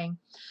around saying,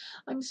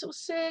 I'm so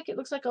sick, it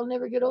looks like I'll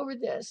never get over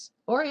this.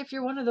 Or if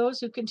you're one of those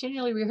who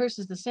continually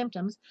rehearses the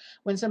symptoms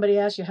when somebody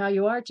asks you how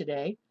you are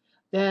today,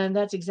 then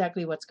that's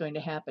exactly what's going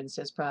to happen,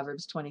 says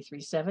Proverbs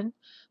 23:7.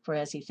 For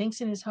as he thinks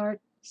in his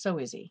heart, so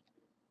is he.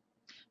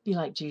 Be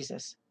like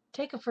Jesus.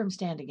 Take a firm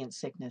stand against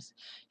sickness.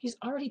 He's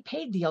already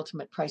paid the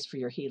ultimate price for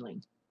your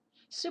healing.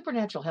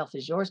 Supernatural health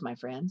is yours, my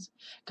friends.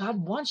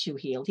 God wants you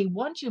healed. He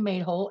wants you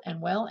made whole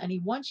and well, and he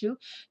wants you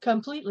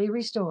completely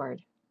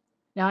restored.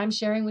 Now, I'm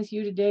sharing with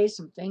you today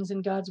some things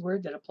in God's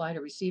word that apply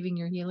to receiving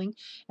your healing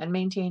and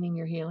maintaining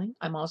your healing.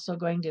 I'm also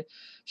going to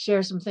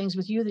share some things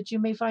with you that you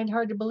may find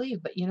hard to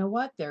believe, but you know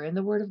what? They're in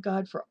the word of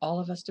God for all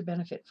of us to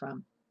benefit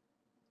from.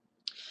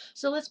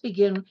 So let's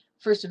begin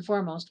first and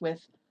foremost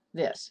with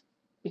this.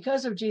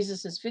 Because of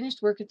Jesus'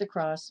 finished work at the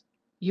cross,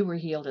 you were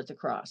healed at the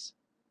cross.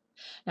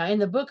 Now, in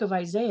the book of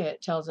Isaiah,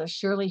 it tells us,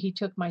 surely he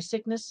took my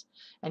sickness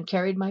and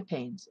carried my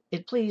pains.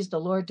 It pleased the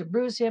Lord to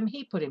bruise him.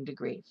 He put him to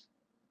grief.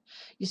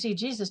 You see,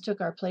 Jesus took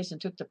our place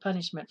and took the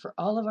punishment for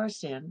all of our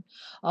sin,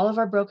 all of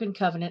our broken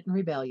covenant and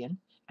rebellion,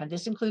 and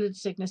this included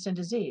sickness and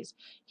disease.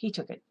 He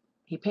took it.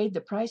 He paid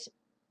the price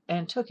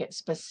and took it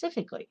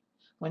specifically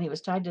when he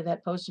was tied to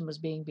that post and was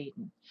being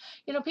beaten.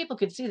 People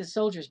could see the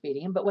soldiers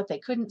beating him, but what they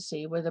couldn't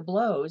see were the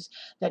blows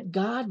that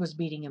God was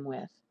beating him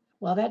with.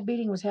 While that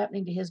beating was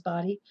happening to his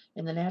body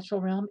in the natural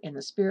realm, in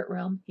the spirit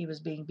realm, he was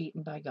being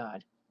beaten by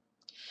God.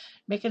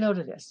 Make a note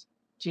of this.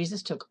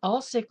 Jesus took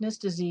all sickness,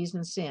 disease,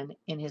 and sin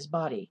in his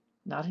body,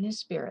 not in his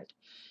spirit.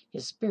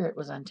 His spirit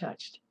was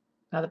untouched.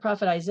 Now, the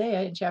prophet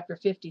Isaiah in chapter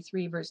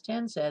 53, verse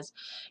 10 says,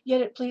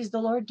 yet it pleased the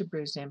Lord to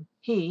bruise him.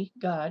 He,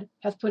 God,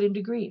 hath put him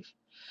to grief.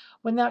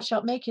 When thou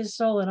shalt make his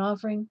soul an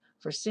offering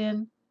for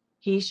sin,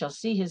 he shall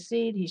see his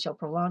seed, he shall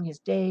prolong his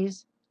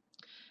days,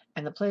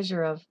 and the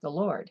pleasure of the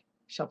Lord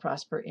shall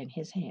prosper in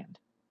his hand.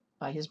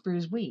 By his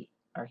bruise we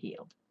are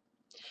healed.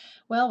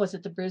 Well, was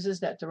it the bruises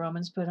that the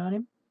Romans put on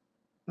him?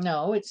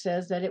 No, it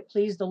says that it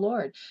pleased the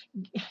Lord.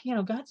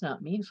 God's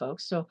not mean,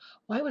 folks, so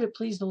why would it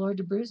please the Lord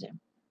to bruise him?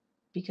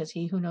 Because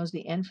he who knows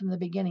the end from the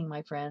beginning,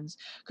 my friends,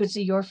 could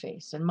see your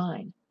face and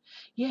mine.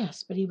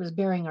 Yes, but he was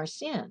bearing our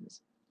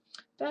sins.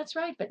 That's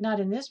right, but not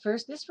in this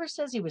verse. This verse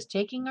says he was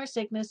taking our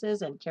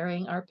sicknesses and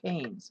carrying our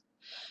pains.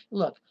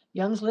 Look,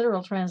 Young's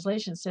literal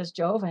translation says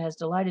Jehovah has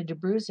delighted to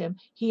bruise him.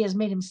 He has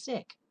made him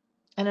sick.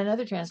 And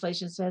another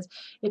translation says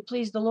it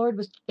pleased the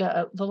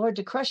Lord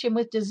to crush him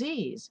with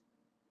disease.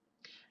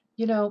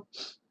 The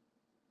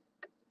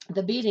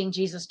beating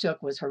Jesus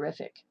took was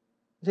horrific.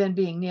 Then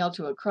being nailed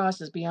to a cross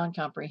is beyond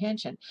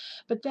comprehension.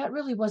 But that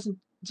wasn't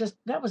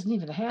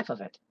even half of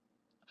it.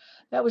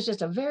 That was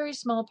just a very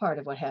small part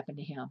of what happened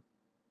to him.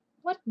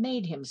 What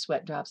made him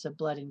sweat drops of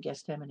blood in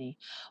Gethsemane?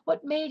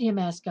 What made him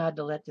ask God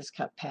to let this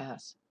cup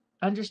pass?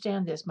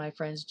 Understand this, my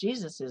friends,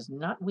 Jesus is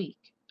not weak.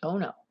 Oh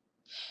no.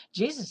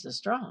 Jesus is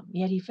strong,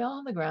 yet he fell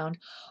on the ground,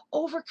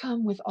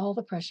 overcome with all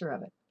the pressure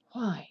of it.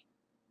 Why?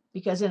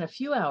 Because in a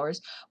few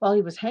hours, while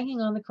he was hanging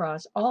on the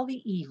cross, all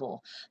the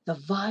evil, the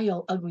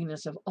vile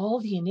ugliness of all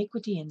the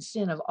iniquity and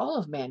sin of all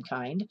of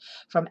mankind,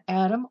 from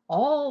Adam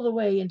all the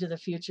way into the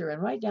future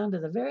and right down to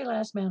the very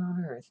last man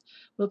on earth,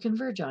 will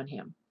converge on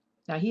him.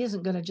 Now, he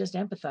isn't going to just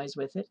empathize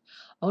with it.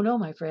 Oh, no,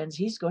 my friends,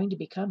 he's going to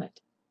become it.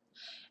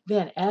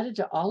 Then, added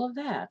to all of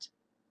that,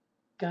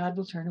 God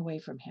will turn away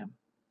from him.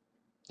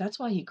 That's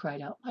why he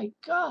cried out, my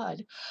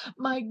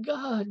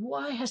God,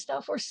 why hast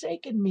thou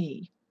forsaken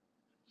me?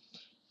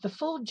 The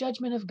full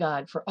judgment of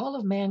God for all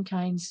of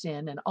mankind's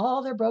sin and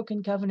all their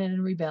broken covenant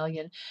and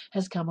rebellion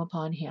has come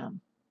upon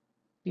him.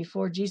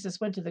 Before Jesus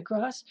went to the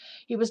cross,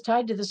 he was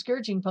tied to the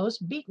scourging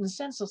post, beaten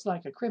senseless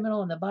like a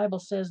criminal, and the Bible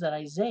says that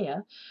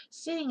Isaiah,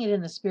 seeing it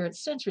in the spirit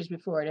centuries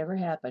before it ever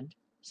happened,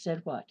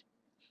 said what?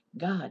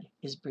 God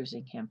is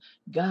bruising him.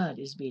 God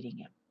is beating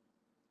him.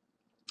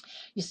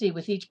 You see,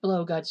 with each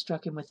blow, God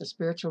struck him with the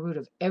spiritual root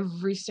of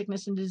every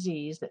sickness and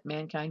disease that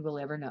mankind will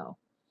ever know.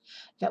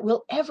 That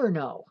will ever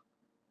know.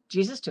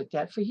 Jesus took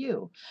that for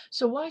you.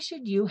 So why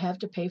should you have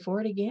to pay for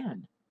it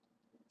again?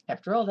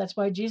 After all, that's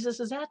why Jesus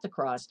is at the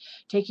cross,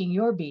 taking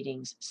your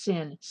beatings,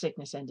 sin,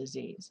 sickness, and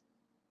disease.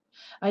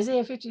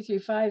 Isaiah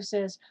 53:5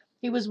 says,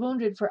 he was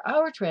wounded for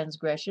our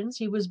transgressions.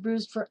 He was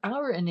bruised for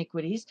our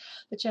iniquities.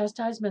 The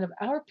chastisement of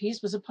our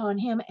peace was upon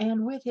him,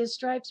 and with his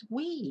stripes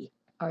we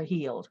are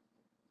healed.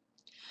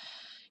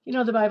 You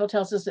know, the Bible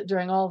tells us that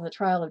during all the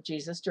trial of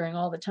Jesus, during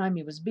all the time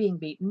he was being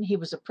beaten, he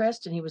was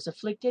oppressed and he was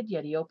afflicted,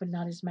 yet he opened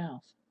not his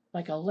mouth.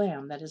 Like a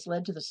lamb that is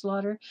led to the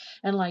slaughter,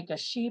 and like a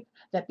sheep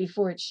that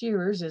before its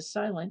shearers is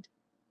silent,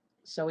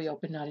 so he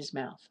opened not his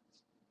mouth.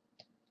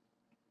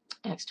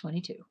 Acts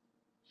 22.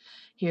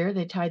 Here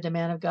they tied the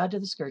man of God to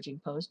the scourging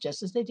post,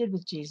 just as they did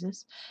with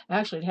Jesus.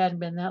 Actually, it hadn't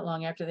been that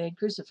long after they had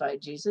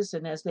crucified Jesus,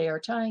 and as they are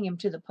tying him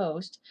to the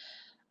post,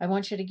 I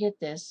want you to get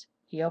this.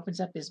 He opens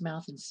up his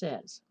mouth and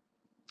says,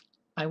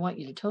 I want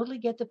you to totally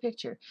get the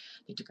picture.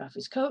 They took off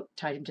his coat,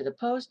 tied him to the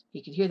post.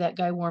 He could hear that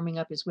guy warming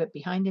up his whip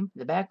behind him in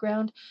the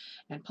background.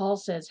 And Paul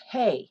says,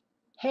 hey,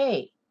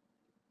 hey.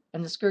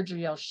 And the scourger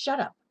yells, shut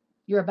up.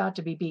 You're about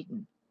to be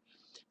beaten.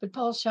 But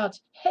Paul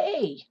shouts,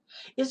 hey,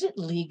 is it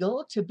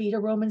legal to beat a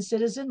Roman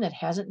citizen that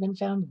hasn't been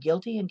found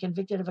guilty and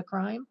convicted of a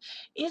crime?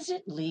 Is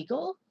it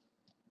legal?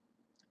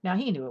 Now,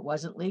 he knew it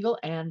wasn't legal,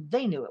 and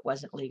they knew it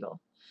wasn't legal.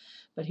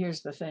 But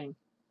here's the thing.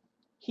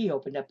 He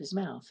opened up his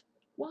mouth.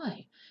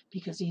 Why?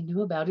 Because he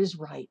knew about his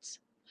rights.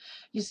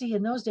 You see,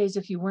 in those days,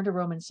 if you weren't a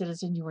Roman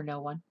citizen, you were no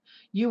one.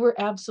 You were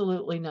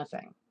absolutely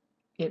nothing.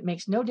 It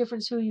makes no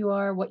difference who you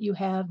are, what you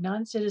have.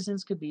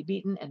 Non-citizens could be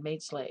beaten and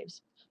made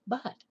slaves,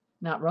 but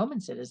not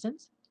Roman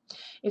citizens.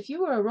 If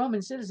you were a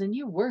Roman citizen,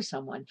 you were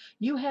someone.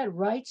 You had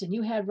rights, and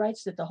you had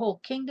rights that the whole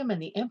kingdom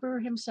and the emperor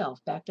himself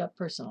backed up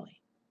personally.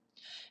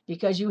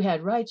 Because you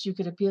had rights, you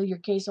could appeal your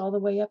case all the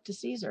way up to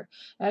Caesar.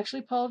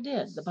 Actually, Paul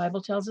did. The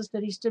Bible tells us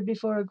that he stood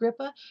before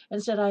Agrippa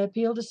and said, I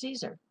appeal to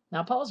Caesar.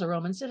 Now, Paul's a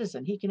Roman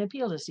citizen. He can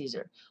appeal to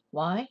Caesar.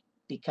 Why?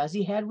 Because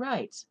he had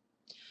rights.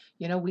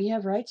 You know, we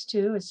have rights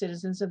too as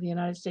citizens of the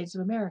United States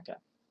of America.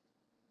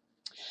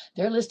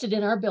 They're listed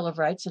in our Bill of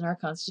Rights and our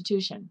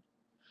Constitution.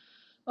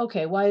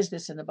 Okay, why is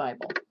this in the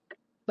Bible?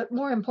 But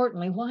more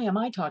importantly, why am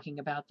I talking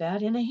about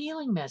that in a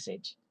healing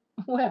message?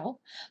 Well,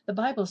 the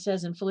Bible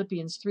says in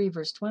Philippians 3,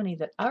 verse 20,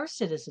 that our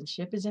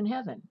citizenship is in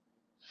heaven.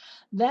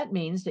 That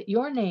means that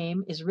your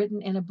name is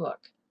written in a book,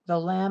 the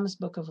Lamb's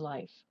Book of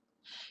Life.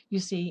 You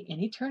see,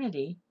 in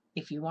eternity,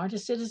 if you aren't a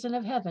citizen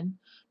of heaven,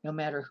 no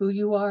matter who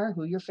you are,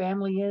 who your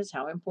family is,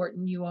 how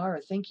important you are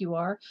or think you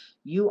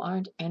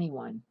aren't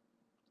anyone.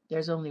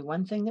 There's only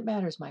one thing that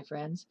matters, my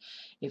friends.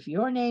 If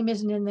your name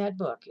isn't in that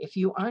book, if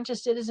you aren't a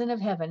citizen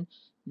of heaven,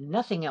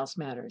 nothing else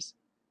matters.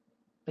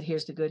 But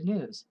here's the good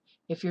news.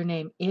 If your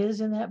name is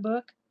in that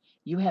book,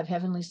 you have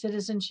heavenly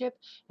citizenship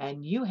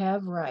and you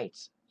have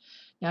rights.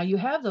 Now, you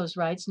have those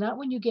rights not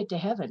when you get to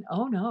heaven.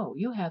 Oh, no,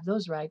 you have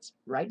those rights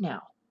right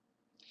now.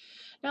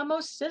 Now,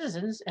 most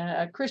citizens,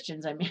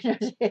 Christians,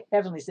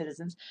 heavenly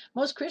citizens,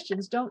 most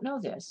Christians don't know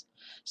this.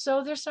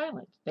 So they're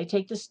silent. They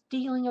take the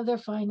stealing of their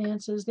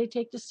finances. They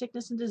take the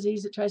sickness and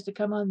disease that tries to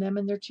come on them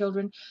and their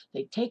children.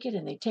 They take it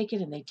and they take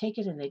it and they take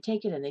it and they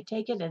take it and they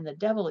take it, and the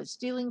devil is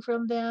stealing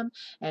from them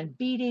and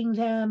beating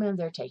them, and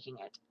they're taking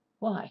it.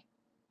 Why?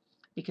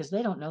 Because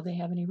they don't know they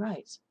have any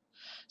rights.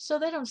 So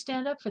they don't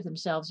stand up for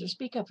themselves or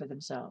speak up for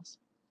themselves.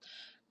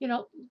 You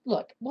know,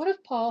 look, what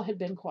if Paul had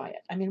been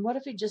quiet? I mean, what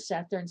if he just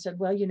sat there and said,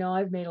 well, you know,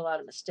 I've made a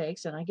lot of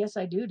mistakes, and I guess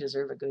I do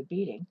deserve a good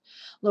beating.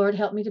 Lord,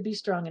 help me to be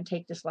strong and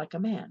take this like a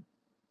man.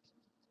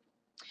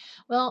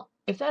 Well,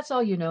 if that's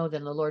all you know,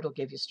 then the Lord will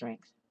give you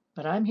strength.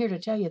 But I'm here to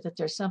tell you that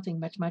there's something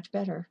much, much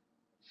better.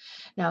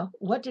 Now,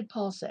 what did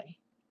Paul say?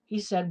 He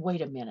said,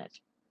 wait a minute.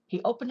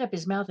 He opened up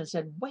his mouth and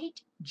said,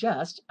 wait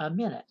just a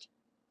minute.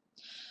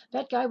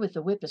 That guy with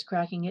the whip is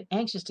cracking it,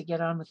 anxious to get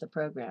on with the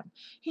program.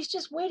 He's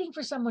just waiting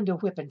for someone to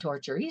whip and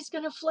torture. He's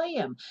going to flay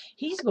him.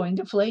 He's going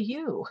to flay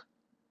you.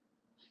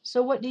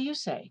 So what do you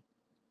say?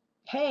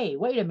 Hey,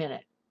 wait a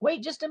minute.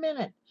 Wait just a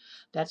minute.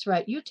 That's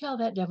right. You tell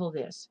that devil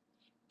this.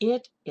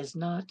 It is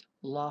not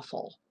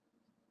lawful.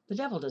 The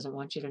devil doesn't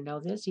want you to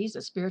know this. He's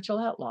a spiritual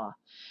outlaw.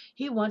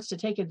 He wants to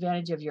take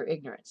advantage of your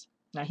ignorance.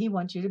 Now, he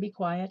wants you to be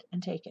quiet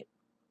and take it.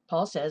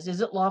 Paul says, is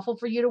it lawful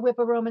for you to whip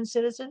a Roman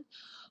citizen?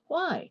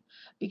 Why?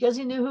 Because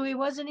he knew who he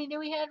was and he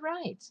knew he had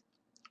rights.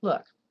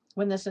 Look,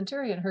 when the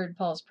centurion heard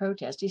Paul's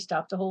protest, he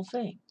stopped the whole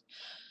thing.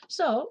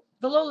 So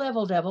the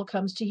low-level devil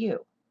comes to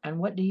you. And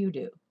what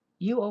do?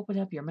 You open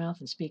up your mouth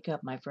and speak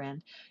up, my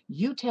friend.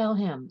 You tell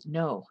him,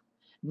 no,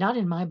 not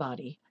in my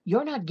body.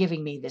 You're not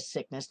giving me this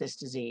sickness, this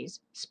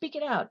disease. Speak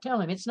it out.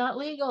 Tell him it's not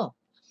legal.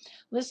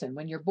 Listen,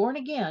 when you're born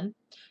again,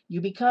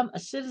 you become a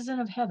citizen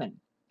of heaven,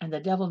 and the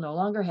devil no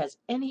longer has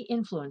any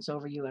influence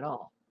over you at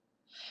all.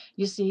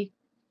 You see,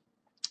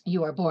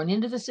 you are born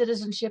into the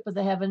citizenship of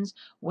the heavens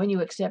when you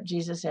accept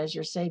Jesus as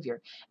your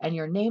Savior, and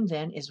your name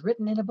then is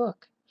written in a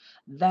book.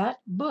 That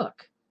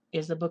book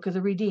is the book of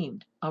the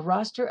redeemed, a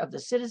roster of the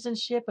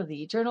citizenship of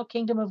the eternal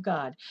kingdom of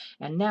God.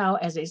 And now,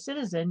 as a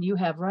citizen, you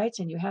have rights,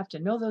 and you have to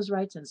know those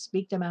rights and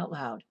speak them out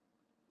loud.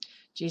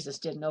 Jesus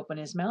didn't open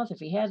his mouth. If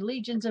he had,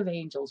 legions of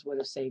angels would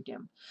have saved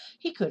him.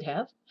 He could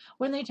have.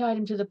 When they tied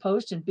him to the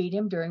post and beat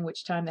him, during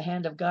which time the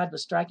hand of God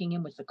was striking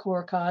him with the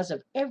core cause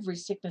of every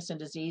sickness and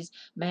disease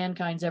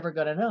mankind's ever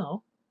going to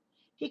know,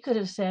 he could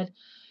have said,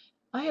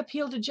 I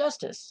appeal to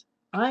justice.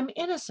 I'm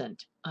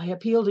innocent. I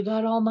appeal to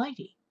God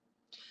Almighty.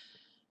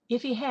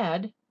 If he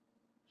had,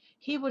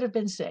 he would have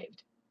been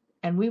saved,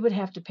 and we would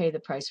have to pay the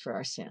price for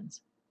our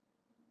sins.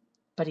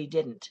 But he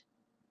didn't.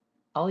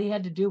 All he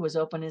had to do was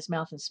open his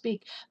mouth and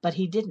speak, but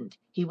he didn't.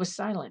 He was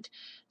silent.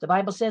 The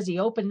Bible says he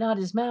opened not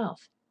his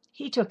mouth.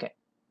 He took it.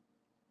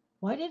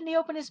 Why didn't he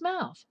open his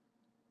mouth?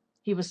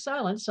 He was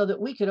silent so that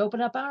we could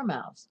open up our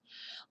mouths.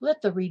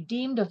 Let the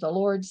redeemed of the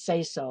Lord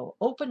say so.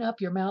 Open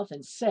up your mouth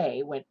and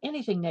say when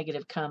anything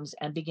negative comes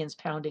and begins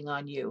pounding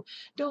on you.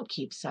 Don't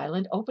keep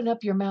silent. Open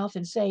up your mouth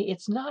and say,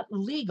 it's not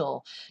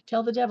legal.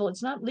 Tell the devil,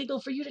 it's not legal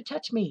for you to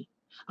touch me.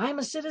 I'm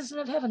a citizen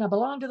of heaven. I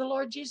belong to the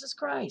Lord Jesus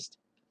Christ.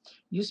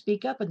 You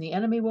speak up and the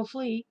enemy will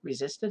flee.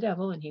 Resist the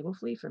devil and he will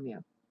flee from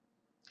you.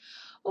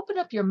 Open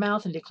up your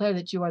mouth and declare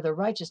that you are the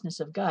righteousness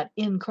of God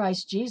in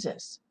Christ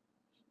Jesus.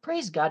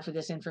 Praise God for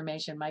this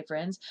information, my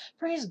friends.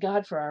 Praise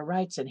God for our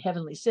rights and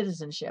heavenly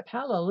citizenship.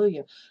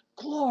 Hallelujah.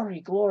 Glory,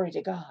 glory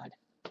to God.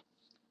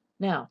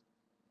 Now,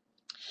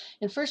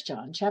 in 1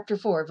 John chapter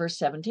 4, verse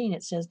 17,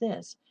 it says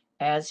this,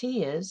 as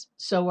he is,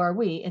 so are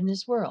we in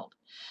this world.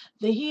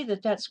 The he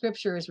that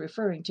scripture is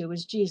referring to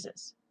is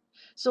Jesus.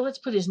 So let's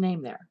put his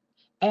name there.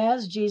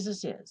 As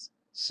Jesus is,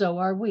 so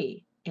are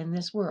we in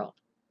this world.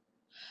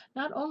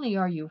 Not only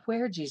are you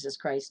where Jesus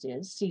Christ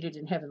is, seated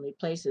in heavenly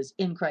places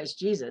in Christ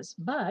Jesus,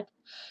 but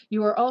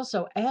you are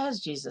also as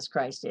Jesus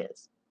Christ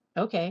is.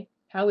 Okay,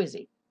 how is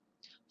he?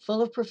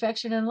 Full of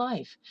perfection and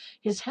life.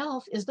 His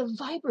health is the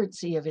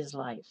vibrancy of his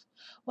life.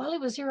 While he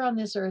was here on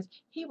this earth,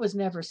 he was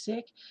never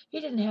sick. He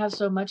didn't have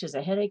so much as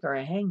a headache or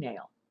a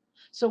hangnail.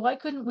 So why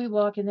couldn't we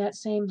walk in that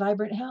same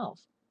vibrant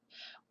health?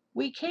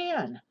 We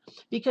can,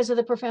 because of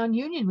the profound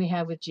union we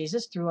have with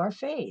Jesus through our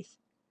faith.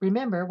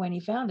 Remember, when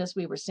he found us,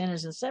 we were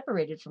sinners and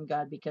separated from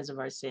God because of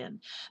our sin.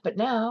 But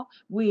now,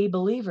 we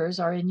believers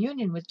are in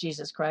union with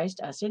Jesus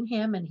Christ, us in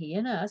him and he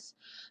in us,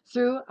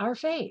 through our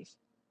faith.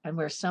 And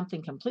we're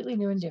something completely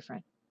new and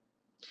different.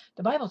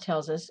 The Bible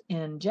tells us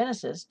in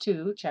Genesis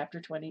 2,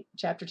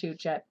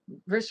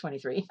 verse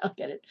 23, I'll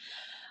get it.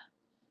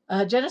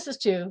 Genesis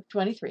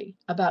 2:23,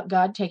 about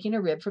God taking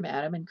a rib from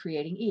Adam and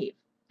creating Eve.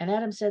 And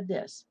Adam said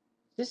this,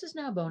 this is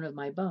now bone of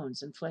my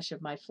bones and flesh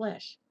of my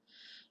flesh.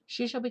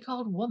 She shall be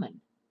called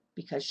woman,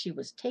 because she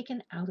was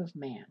taken out of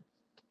man.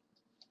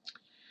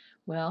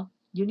 Well,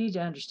 you need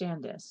to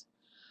understand this.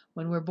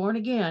 When we're born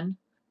again,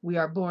 we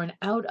are born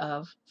out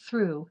of,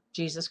 through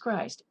Jesus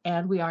Christ.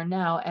 And we are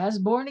now, as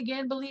born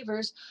again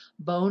believers,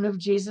 bone of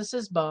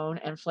Jesus's bone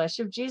and flesh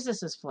of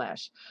Jesus's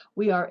flesh.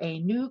 We are a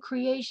new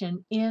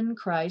creation in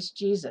Christ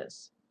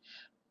Jesus.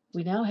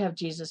 We now have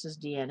Jesus's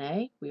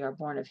DNA. We are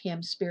born of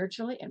him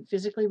spiritually and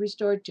physically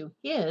restored to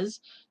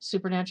his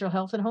supernatural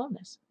health and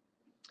wholeness.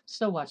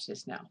 So watch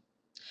this now.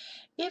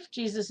 If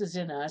Jesus is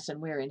in us and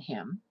we're in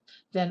him,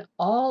 then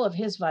all of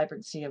his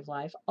vibrancy of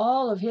life,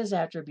 all of his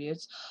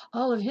attributes,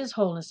 all of his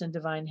wholeness and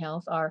divine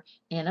health are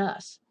in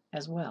us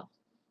as well.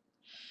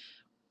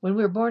 When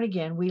we're born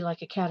again, we,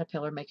 like a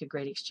caterpillar, make a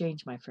great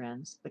exchange, my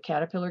friends. The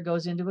caterpillar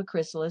goes into a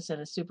chrysalis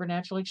and a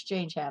supernatural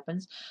exchange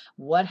happens.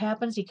 What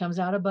happens? He comes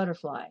out a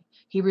butterfly.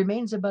 He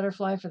remains a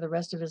butterfly for the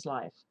rest of his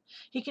life.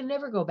 He can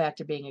never go back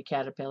to being a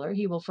caterpillar.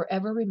 He will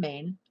forever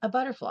remain a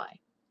butterfly.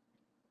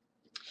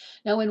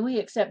 Now, when we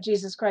accept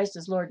Jesus Christ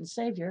as Lord and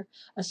Savior,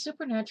 a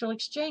supernatural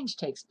exchange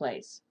takes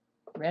place.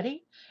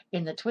 Ready?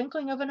 In the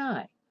twinkling of an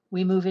eye,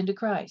 we move into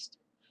Christ.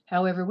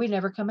 However, we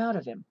never come out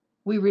of him.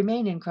 We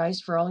remain in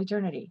Christ for all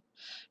eternity.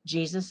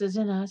 Jesus is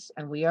in us,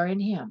 and we are in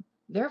him.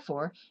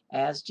 Therefore,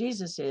 as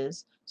Jesus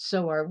is,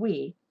 so are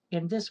we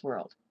in this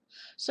world.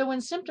 So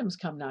when symptoms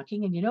come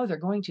knocking, and you know they're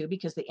going to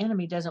because the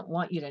enemy doesn't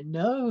want you to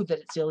know that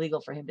it's illegal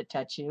for him to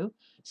touch you,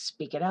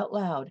 speak it out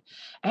loud.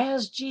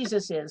 As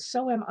Jesus is,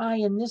 so am I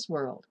in this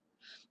world.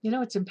 You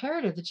know, it's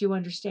imperative that you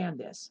understand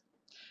this.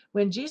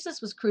 When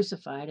Jesus was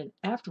crucified and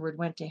afterward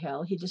went to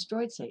hell, he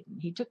destroyed Satan.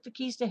 He took the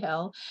keys to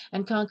hell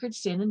and conquered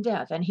sin and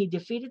death. And he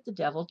defeated the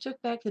devil,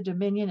 took back the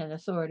dominion and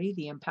authority,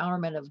 the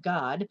empowerment of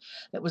God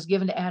that was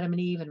given to Adam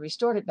and Eve, and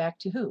restored it back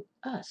to who?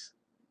 Us.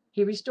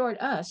 He restored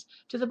us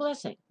to the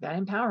blessing,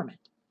 that empowerment.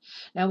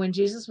 Now, when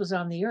Jesus was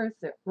on the earth,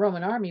 the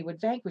Roman army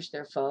would vanquish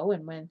their foe,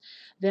 and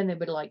then they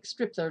would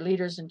strip their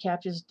leaders and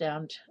captives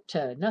down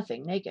to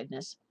nothing,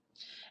 nakedness,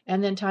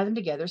 and then tie them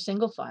together,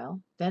 single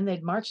file. Then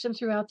they'd march them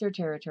throughout their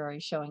territory,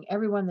 showing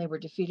everyone they were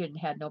defeated and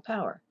had no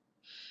power.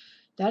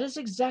 That is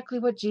exactly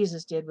what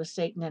Jesus did with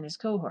Satan and his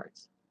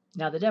cohorts.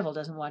 Now, the devil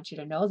doesn't want you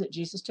to know that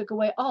Jesus took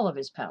away all of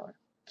his power.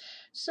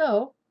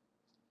 So,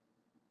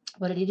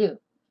 what did he do?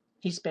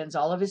 He spends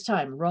all of his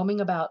time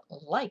roaming about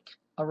like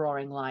a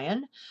roaring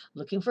lion,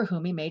 looking for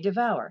whom he may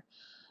devour.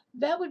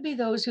 That would be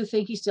those who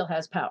think he still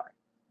has power.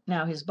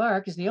 Now, his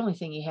bark is the only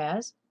thing he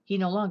has. He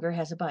no longer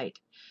has a bite.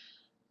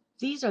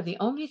 These are the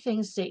only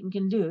things Satan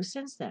can do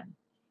since then.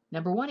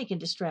 Number one, he can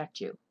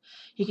distract you.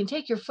 He can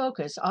take your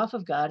focus off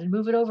of God and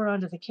move it over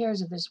onto the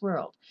cares of this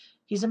world.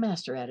 He's a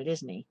master at it,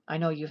 isn't he? I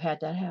know you've had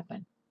that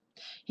happen.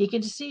 He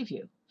can deceive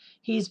you.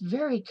 He's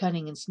very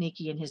cunning and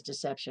sneaky in his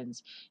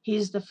deceptions.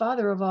 He's the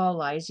father of all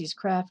lies. He's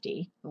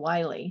crafty,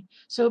 wily,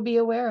 so be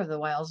aware of the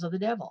wiles of the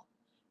devil.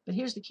 But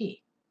here's the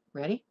key.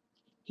 Ready?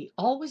 He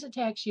always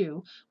attacks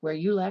you where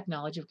you lack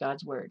knowledge of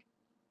God's word.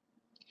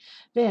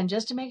 Then,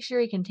 just to make sure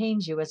he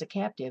contains you as a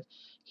captive,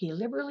 he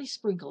liberally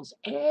sprinkles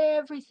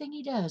everything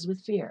he does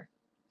with fear.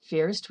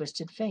 Fear is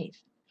twisted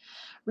faith.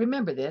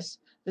 Remember this,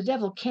 the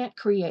devil can't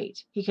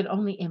create, he can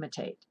only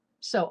imitate.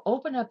 So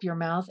open up your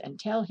mouth and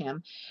tell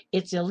him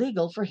it's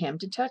illegal for him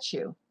to touch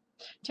you.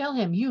 Tell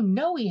him you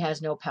know he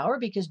has no power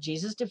because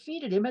Jesus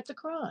defeated him at the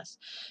cross.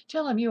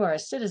 Tell him you are a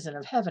citizen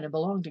of heaven and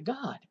belong to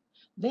God.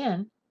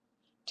 Then,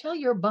 tell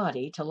your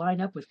body to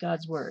line up with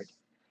God's word.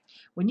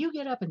 When you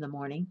get up in the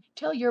morning,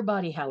 tell your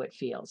body how it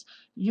feels.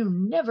 You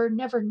never,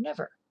 never,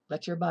 never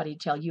let your body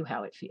tell you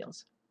how it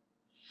feels.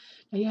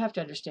 Now you have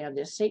to understand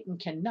this. Satan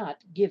cannot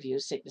give you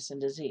sickness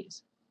and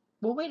disease.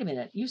 Well, wait a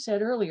minute. You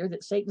said earlier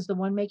that Satan's the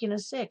one making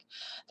us sick.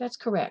 That's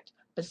correct,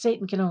 but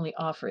Satan can only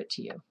offer it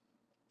to you.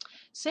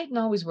 Satan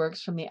always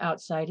works from the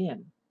outside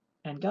in,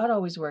 and God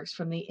always works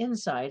from the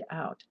inside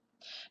out.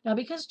 Now,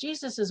 because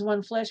Jesus is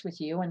one flesh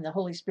with you and the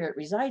Holy Spirit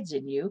resides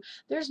in you,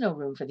 there's no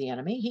room for the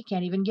enemy. He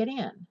can't even get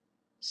in.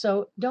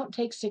 So don't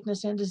take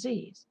sickness and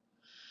disease.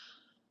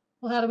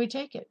 Well, how do we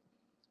take it?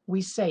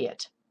 We say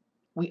it.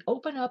 We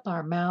open up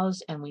our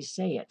mouths and we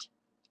say it.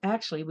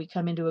 Actually, we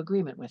come into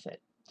agreement with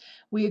it.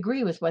 We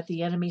agree with what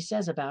the enemy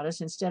says about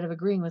us instead of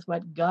agreeing with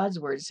what God's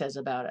word says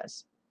about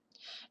us.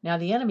 Now,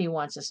 the enemy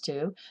wants us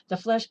to. The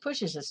flesh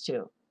pushes us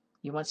to.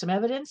 You want some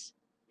evidence?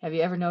 Have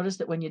you ever noticed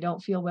that when you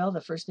don't feel well, the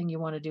first thing you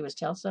want to do is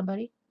tell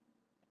somebody?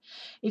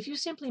 If you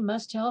simply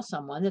must tell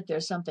someone that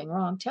there's something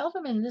wrong, tell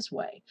them in this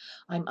way.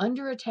 I'm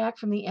under attack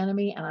from the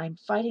enemy and I'm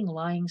fighting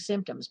lying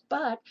symptoms,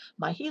 but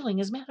my healing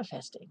is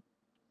manifesting.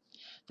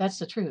 That's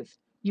the truth.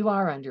 You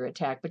are under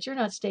attack, but you're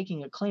not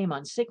staking a claim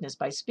on sickness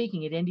by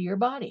speaking it into your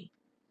body.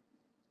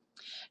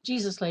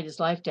 Jesus laid his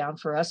life down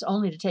for us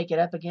only to take it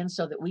up again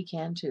so that we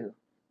can too.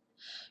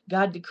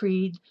 God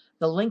decreed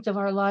the length of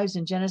our lives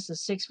in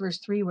Genesis 6 verse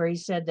 3 where he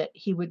said that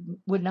he would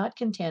not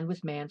contend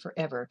with man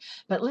forever,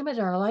 but limit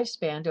our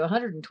lifespan to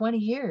 120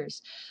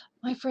 years.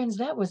 My friends,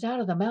 that was out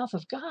of the mouth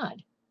of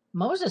God.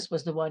 Moses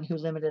was the one who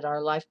limited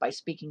our life by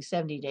speaking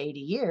 70 to 80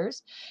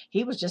 years.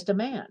 He was just a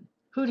man.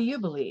 Who do you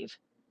believe?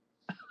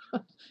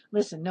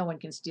 Listen, no one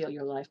can steal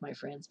your life, my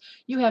friends.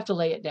 You have to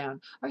lay it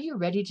down. Are you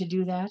ready to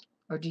do that?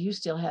 Or do you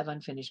still have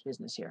unfinished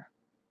business here?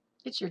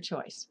 It's your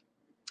choice.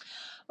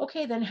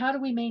 Okay, then how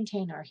do we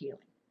maintain our healing?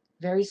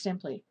 Very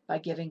simply, by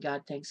giving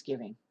God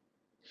thanksgiving.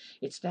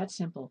 It's that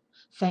simple.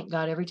 Thank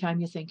God every time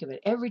you think of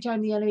it. Every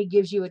time the enemy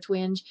gives you a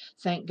twinge,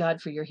 thank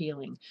God for your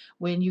healing.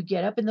 When you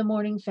get up in the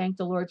morning, thank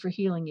the Lord for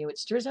healing you. It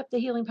stirs up the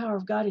healing power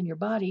of God in your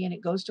body, and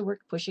it goes to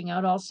work pushing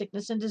out all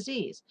sickness and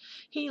disease,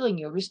 healing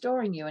you,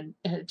 restoring you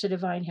to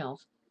divine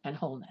health and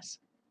wholeness.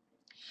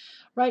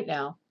 Right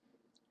now,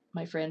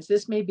 my friends,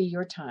 this may be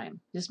your time.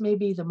 This may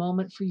be the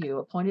moment for you,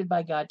 appointed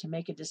by God to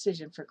make a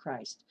decision for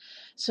Christ.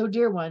 So,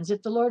 dear ones,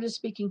 if the Lord is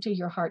speaking to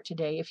your heart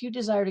today, if you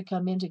desire to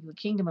come into the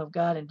kingdom of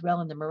God and dwell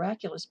in the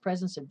miraculous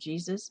presence of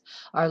Jesus,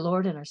 our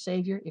Lord and our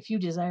Savior, if you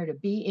desire to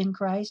be in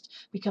Christ,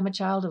 become a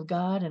child of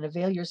God, and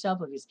avail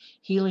yourself of his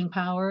healing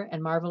power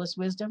and marvelous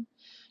wisdom,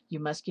 you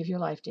must give your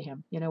life to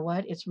him. You know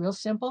what? It's real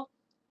simple,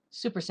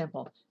 super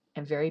simple,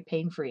 and very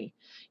pain-free.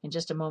 In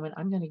just a moment,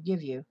 I'm going to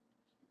give you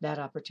that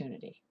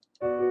opportunity.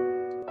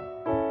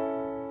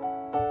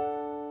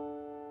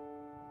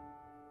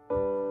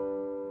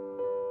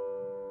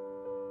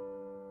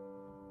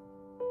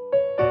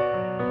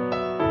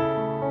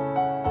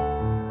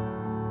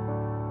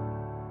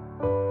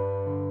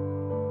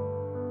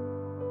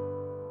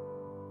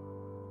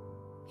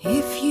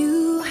 If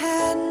you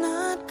had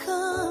not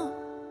come,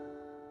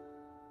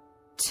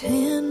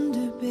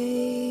 tender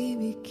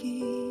baby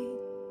king,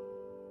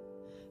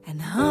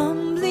 and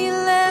humbly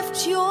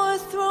left your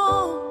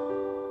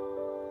throne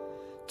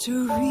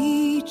to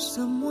reach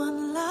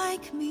someone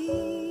like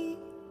me.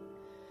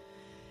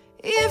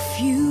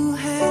 If you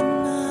had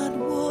not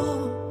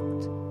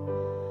walked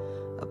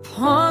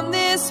upon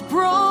this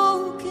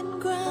broken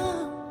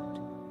ground,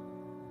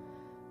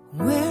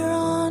 where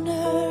on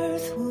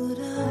earth would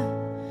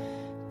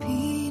I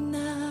be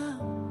now?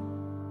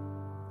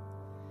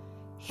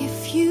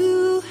 If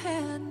you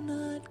had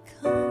not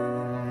come.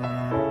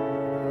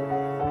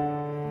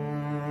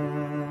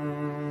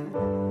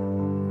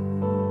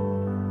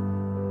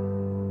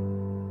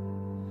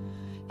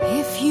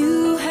 If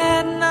you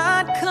had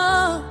not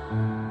come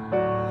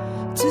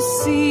to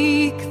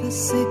seek the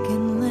sick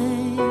and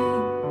lame,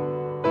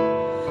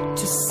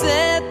 to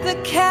set the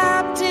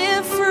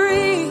captive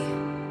free,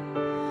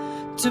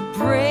 to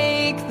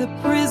break the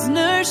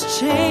prisoner's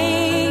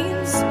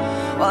chains,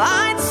 well,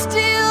 I'd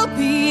still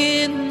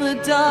be in the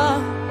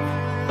dark,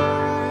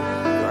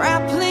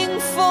 grappling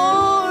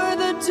for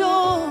the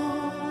door,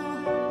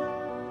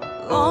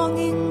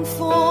 longing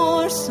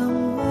for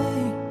some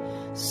way,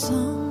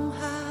 somehow.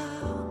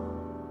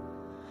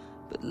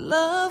 But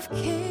love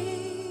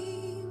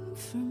came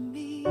for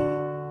me.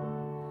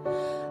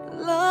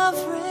 Love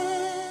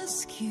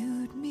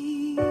rescued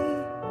me.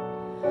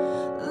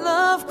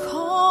 Love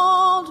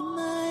called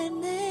my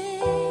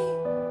name.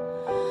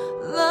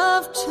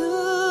 Love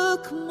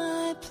took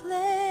my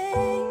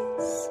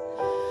place.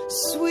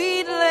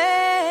 Sweet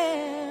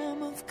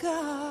Lamb of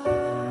God,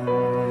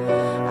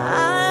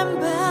 I'm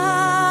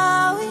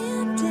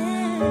bowing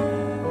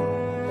down.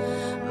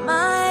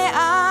 My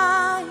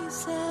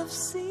eyes have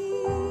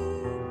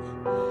seen.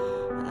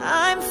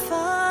 I'm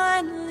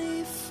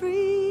finally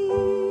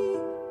free.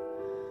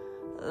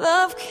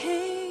 Love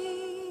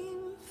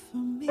came for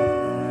me.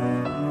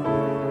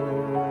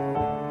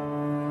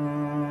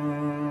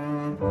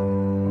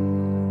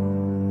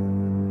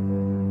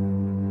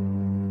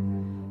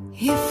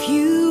 If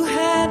you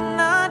had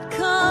not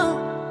come,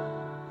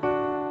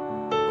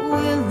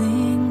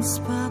 willing,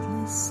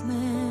 spotless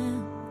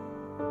Lamb,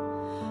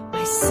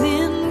 my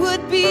sin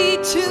would be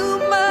too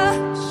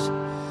much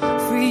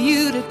for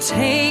you to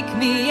take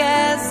me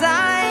as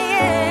I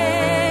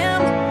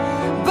am.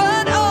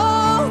 But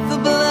oh, the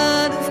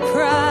blood of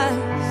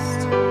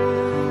Christ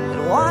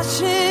that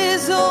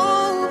washes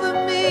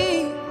over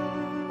me,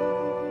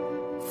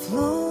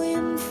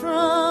 flowing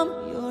from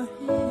your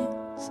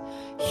hands,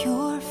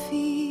 your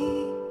feet.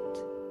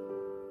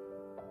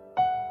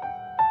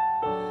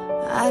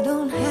 I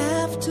don't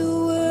have to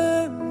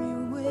worry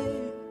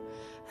where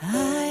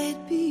I'd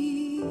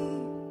be,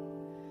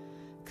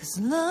 'cause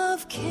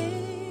love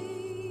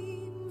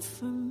came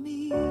for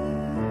me.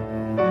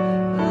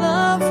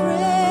 Love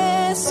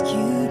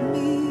rescued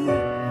me.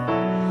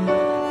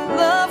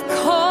 Love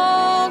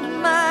called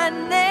my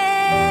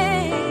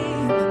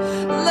name.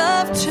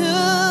 Love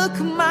took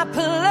my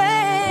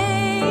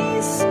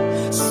place.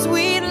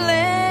 Sweet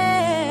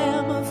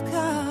Lamb of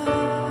God,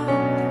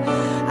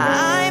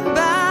 I'm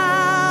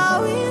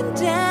bowing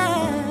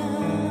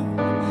down.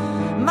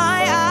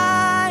 My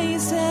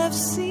eyes have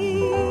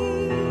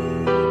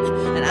seen,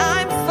 and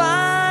I'm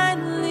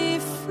finally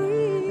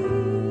free.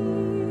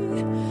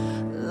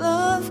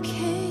 Love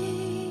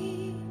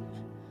came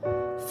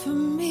for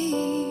me.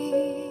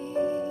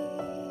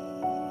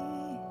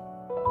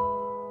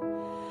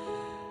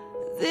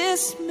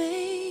 This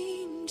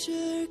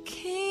manger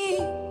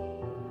king,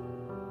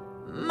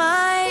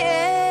 my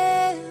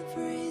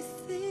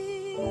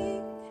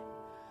everything.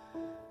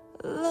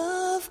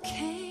 Love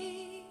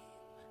came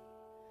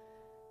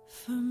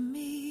for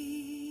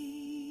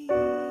me.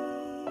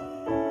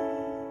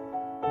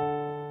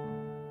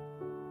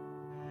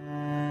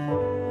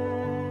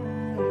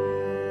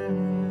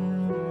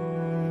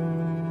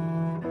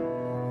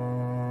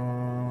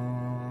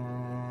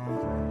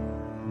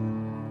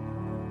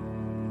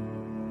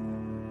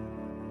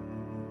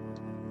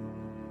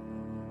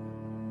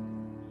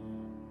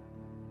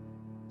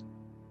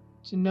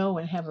 To know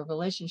and have a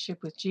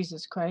relationship with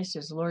Jesus Christ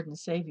as Lord and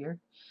Savior,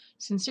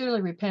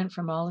 sincerely repent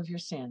from all of your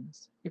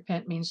sins.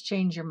 Repent means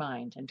change your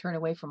mind and turn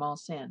away from all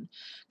sin.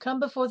 Come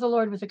before the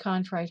Lord with a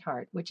contrite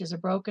heart, which is a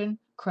broken,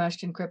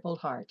 crushed, and crippled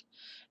heart,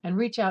 and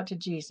reach out to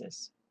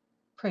Jesus.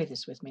 Pray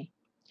this with me.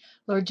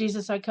 Lord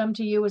Jesus, I come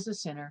to you as a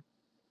sinner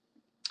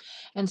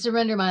and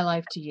surrender my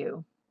life to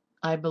you.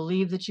 I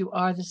believe that you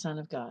are the Son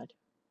of God.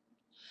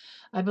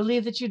 I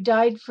believe that you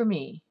died for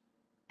me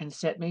and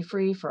set me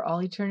free for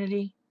all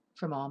eternity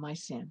from all my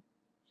sin.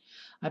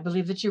 I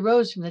believe that you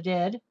rose from the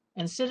dead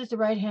and sit at the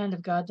right hand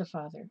of God the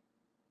Father.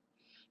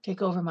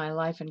 Take over my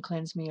life and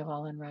cleanse me of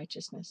all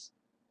unrighteousness.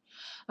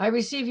 I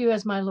receive you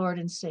as my Lord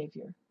and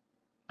Savior.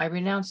 I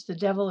renounce the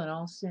devil and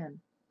all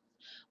sin.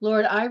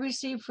 Lord, I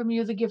receive from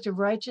you the gift of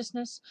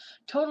righteousness,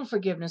 total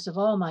forgiveness of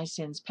all my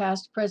sins,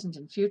 past, present,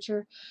 and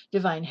future,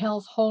 divine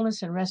health,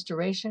 wholeness, and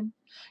restoration,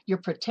 your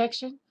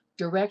protection,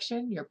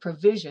 direction, your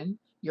provision,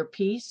 your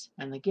peace,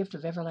 and the gift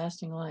of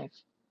everlasting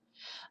life.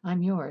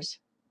 I'm yours.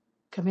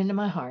 Come into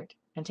my heart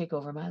and take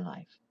over my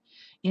life.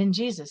 In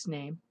Jesus'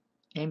 name,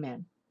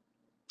 amen.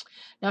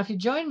 Now, if you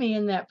join me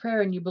in that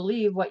prayer and you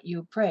believe what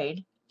you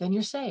prayed, then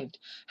you're saved.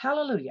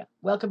 Hallelujah.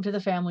 Welcome to the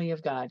family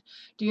of God.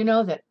 Do you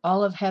know that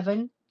all of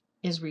heaven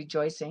is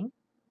rejoicing?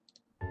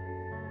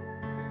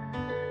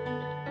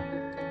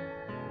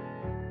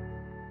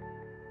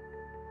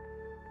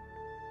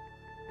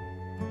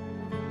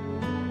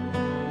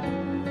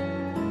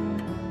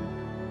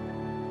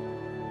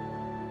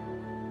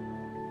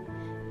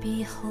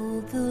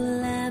 Behold the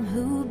Lamb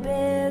who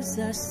bears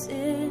our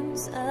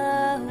sins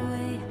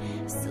away,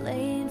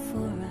 slain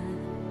for us.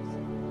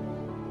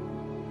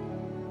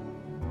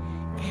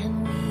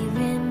 And we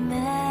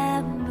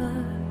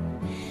remember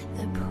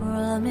the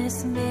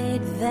promise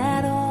made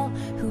that all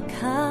who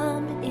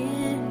come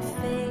in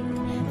faith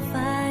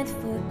find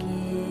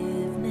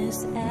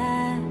forgiveness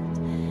at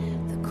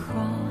the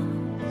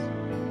cross.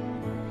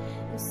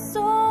 And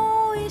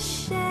so we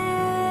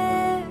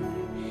share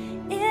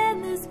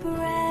in this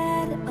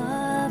bread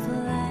of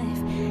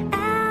life,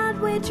 and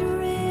we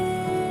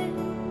drink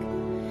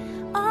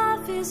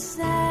of his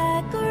sacrifice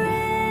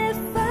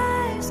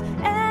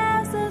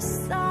as a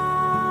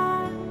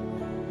sign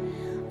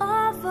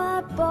of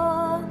our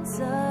bonds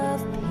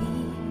of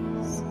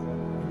peace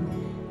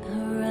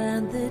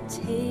around the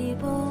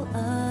table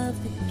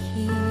of the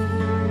King.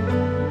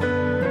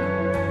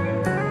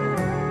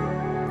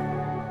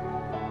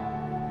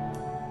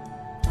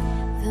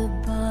 The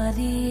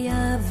body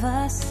of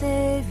our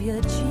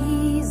Savior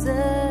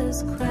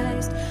Jesus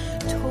Christ,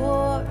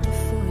 torn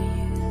for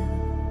you.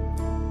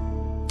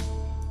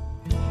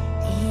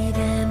 Eat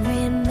and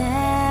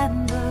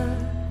remember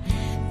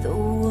the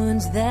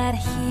wounds that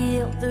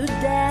heal, the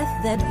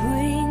death that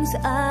brings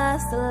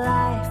us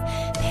life,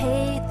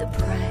 paid the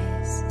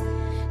price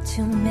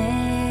to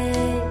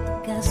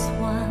make us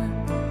one.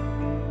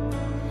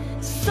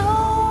 So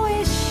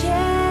we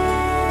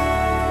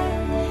share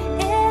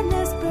in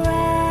this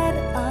bread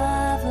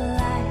of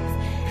life,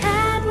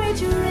 and we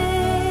drink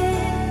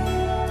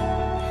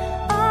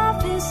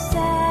of his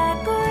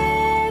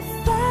sacrifice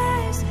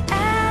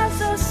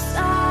as a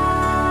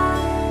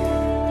sign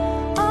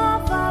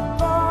of our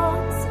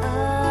bonds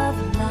of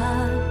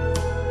love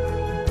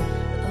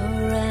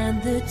around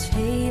the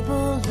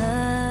table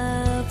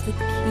of the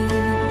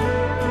King.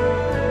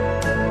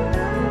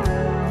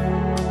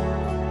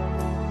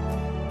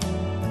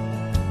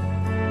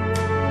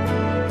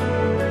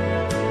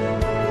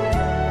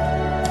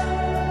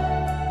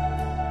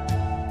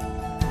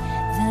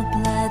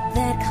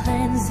 That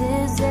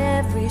cleanses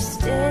every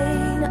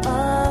stain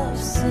of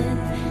sin,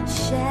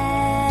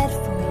 shed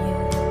for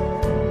you.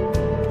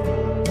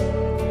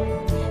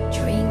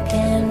 Drink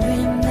and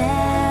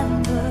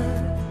remember,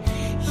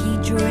 he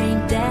drank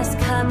this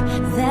cup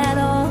that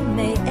all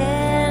may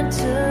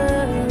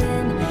enter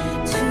in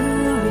to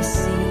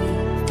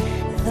receive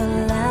the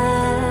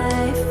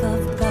life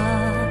of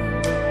God.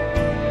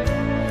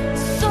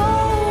 So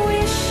we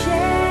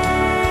share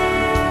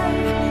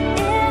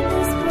in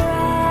this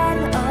bread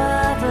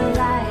of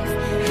life,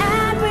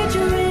 and we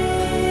drink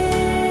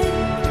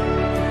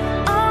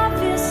of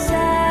his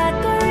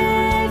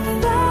sacrifice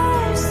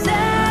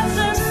as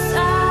a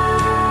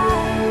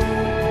sign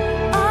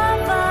of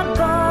our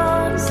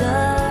bonds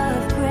of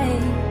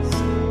grace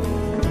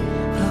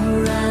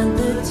around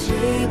the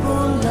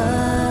table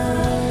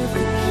of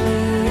the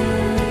King.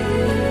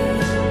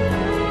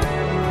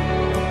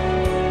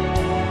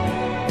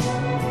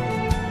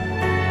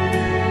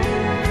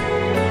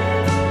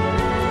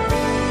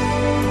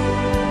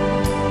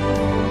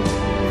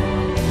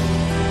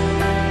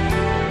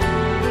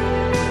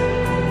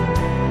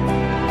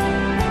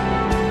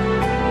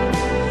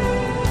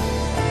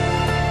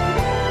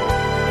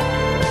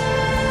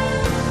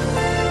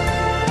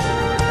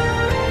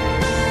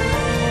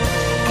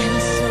 And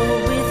so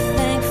with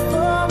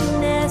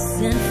thankfulness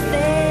and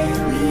faith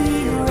we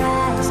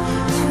rise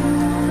to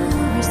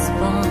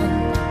respond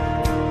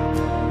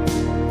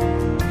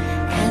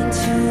and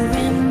to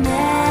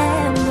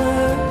remember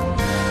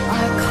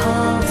our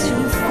call to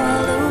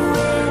follow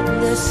in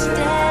the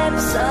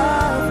steps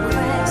of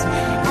Christ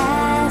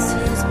as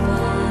his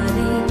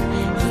body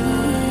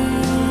here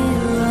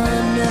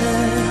on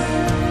earth.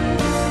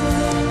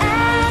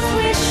 As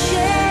we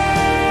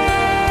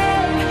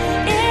share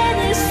in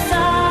his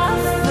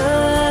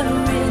suffering,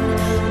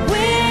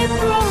 we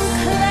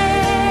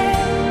proclaim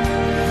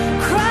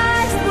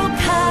Christ will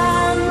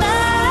come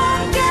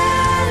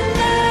again,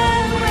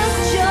 and with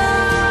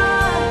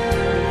joy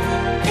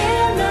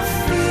in the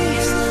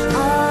feast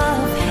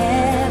of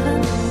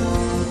heaven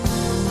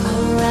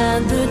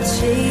around the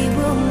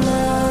table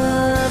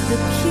of the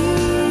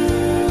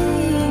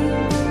King,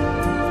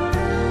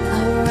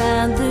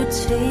 around the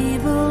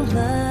table of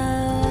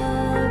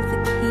the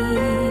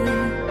King.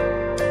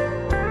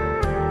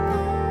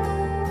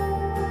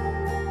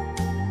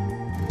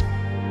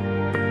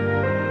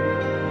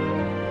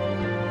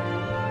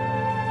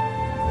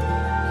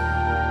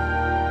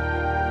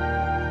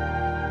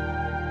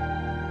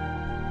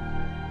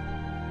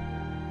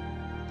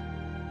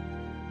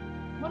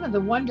 One of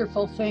the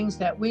wonderful things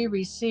that we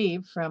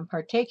receive from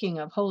partaking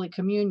of Holy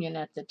Communion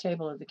at the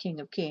table of the King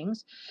of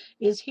Kings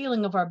is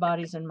healing of our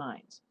bodies and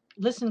minds.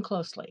 Listen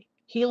closely.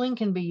 Healing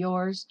can be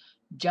yours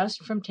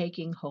just from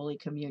taking Holy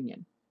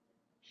Communion.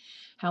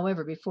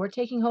 However, before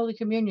taking Holy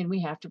Communion,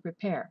 we have to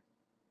prepare.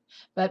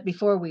 But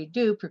before we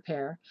do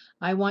prepare,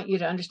 I want you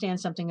to understand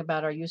something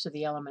about our use of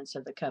the elements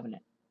of the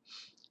covenant.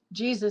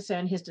 Jesus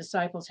and his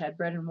disciples had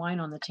bread and wine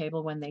on the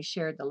table when they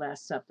shared the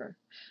Last Supper.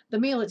 The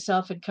meal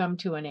itself had come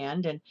to an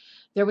end, and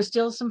there was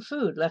still some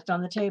food left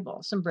on the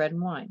table, some bread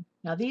and wine.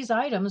 Now, these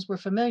items were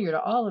familiar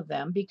to all of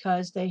them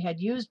because they had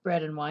used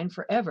bread and wine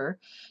forever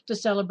to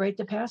celebrate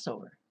the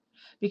Passover.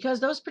 Because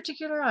those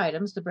particular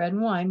items, the bread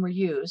and wine, were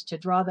used to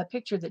draw the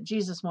picture that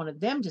Jesus wanted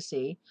them to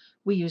see,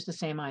 we use the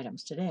same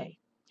items today.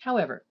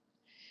 However,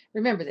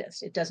 remember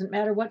this, it doesn't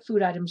matter what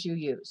food items you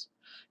use.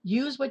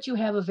 Use what you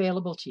have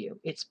available to you.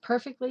 It's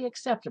perfectly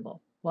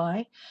acceptable.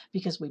 Why?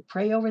 Because we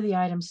pray over the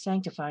items,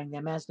 sanctifying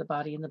them as the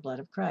body and the blood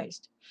of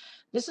Christ.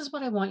 This is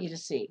what I want you to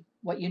see.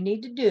 What you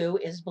need to do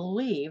is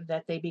believe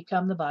that they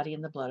become the body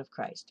and the blood of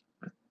Christ.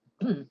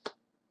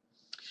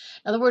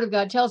 Now, the Word of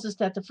God tells us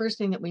that the first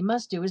thing that we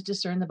must do is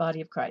discern the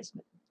body of Christ.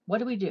 What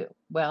do we do?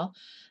 Well,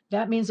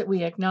 that means that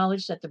we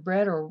acknowledge that the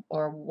bread or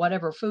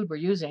whatever food we're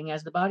using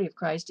as the body of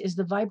Christ is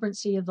the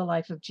vibrancy of the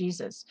life of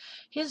Jesus.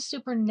 His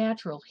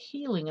supernatural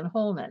healing and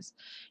wholeness,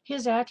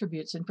 his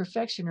attributes and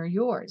perfection are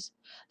yours.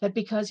 That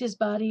because his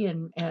body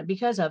and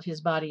because of his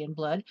body and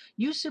blood,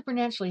 you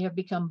supernaturally have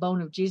become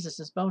bone of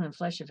Jesus' bone and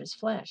flesh of his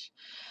flesh.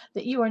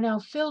 That you are now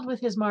filled with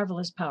his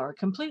marvelous power,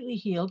 completely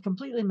healed,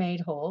 completely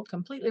made whole,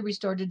 completely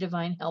restored to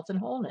divine health and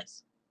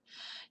wholeness.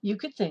 You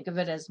could think of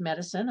it as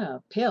medicine,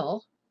 a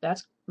pill.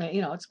 That's,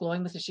 it's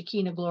glowing with the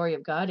Shekinah glory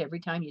of God.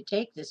 Every time you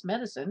take this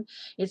medicine,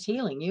 it's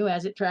healing you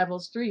as it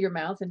travels through your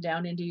mouth and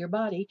down into your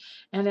body.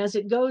 And as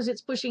it goes,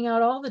 it's pushing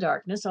out all the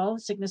darkness, all the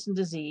sickness and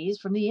disease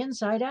from the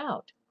inside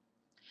out.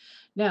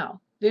 Now,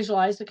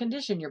 visualize the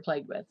condition you're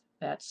plagued with,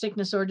 that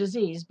sickness or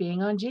disease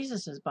being on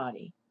Jesus's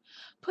body.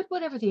 Put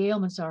whatever the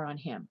ailments are on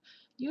him.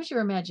 Use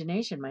your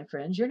imagination, my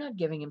friends. You're not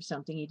giving him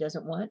something he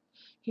doesn't want.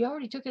 He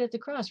already took it at the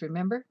cross,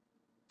 remember?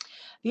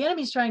 The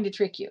enemy's trying to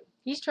trick you.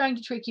 He's trying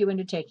to trick you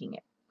into taking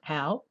it.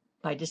 How?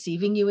 By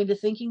deceiving you into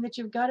thinking that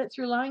you've got it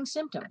through lying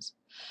symptoms.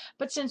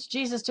 But since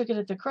Jesus took it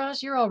at the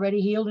cross, you're already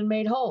healed and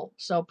made whole.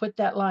 So put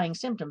that lying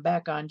symptom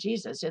back on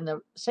Jesus in the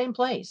same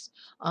place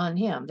on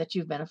him that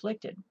you've been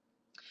afflicted.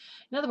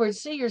 In other words,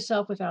 see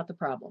yourself without the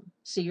problem.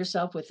 See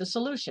yourself with the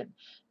solution.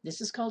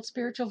 This is called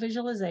spiritual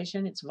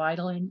visualization. It's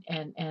vital and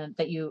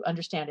that you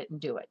understand it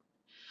and do it.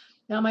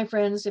 Now, my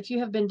friends, if you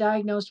have been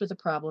diagnosed with a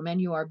problem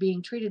and you are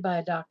being treated by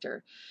a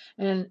doctor,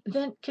 and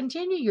then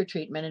continue your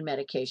treatment and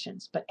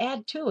medications, but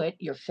add to it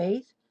your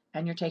faith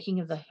and your taking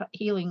of the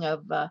healing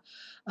of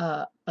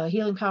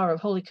healing power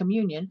of Holy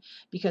Communion,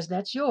 because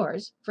that's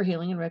yours for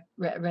healing and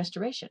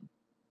restoration.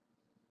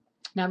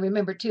 Now,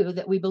 remember too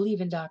that we believe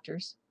in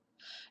doctors.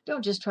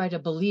 Don't just try to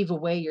believe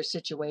away your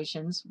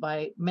situations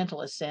by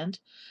mental assent,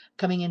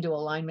 coming into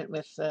alignment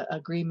with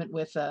agreement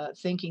with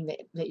thinking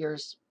that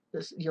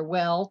you're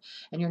well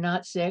and you're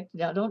not sick.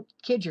 Now, don't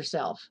kid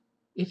yourself.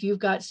 If you've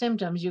got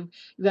symptoms, you've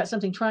got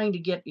something trying to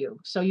get you,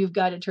 so you've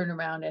got to turn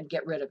around and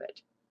get rid of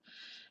it.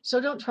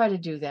 So don't try to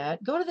do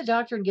that. Go to the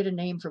doctor and get a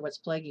name for what's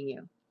plaguing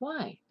you.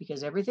 Why?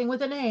 Because everything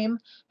with a name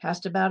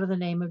has to bow to the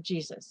name of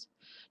Jesus.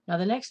 Now,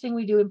 the next thing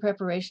we do in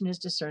preparation is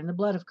discern the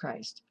blood of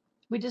Christ.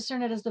 We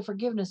discern it as the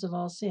forgiveness of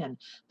all sin,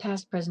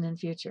 past, present, and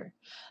future.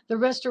 The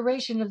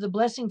restoration of the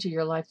blessing to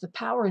your life, the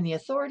power and the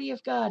authority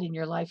of God in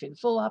your life in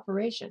full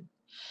operation.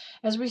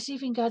 As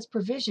receiving God's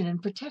provision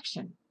and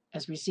protection,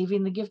 as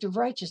receiving the gift of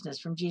righteousness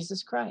from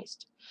Jesus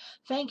Christ,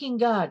 thanking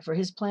God for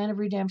his plan of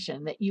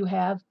redemption, that you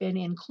have been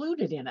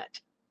included in it,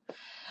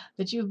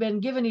 that you've been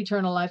given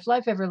eternal life,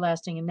 life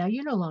everlasting, and now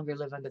you no longer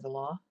live under the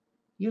law.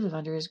 You live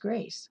under his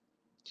grace.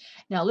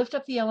 Now lift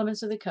up the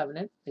elements of the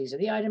covenant. These are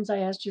the items I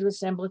asked you to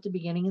assemble at the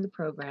beginning of the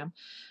program.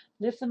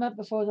 Lift them up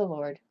before the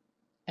Lord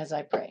as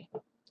I pray.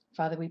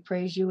 Father, we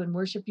praise you and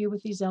worship you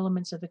with these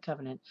elements of the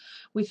covenant.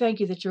 We thank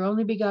you that your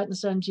only begotten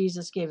Son,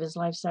 Jesus, gave his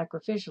life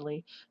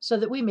sacrificially so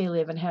that we may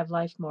live and have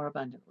life more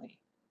abundantly.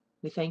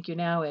 We thank you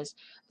now as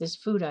this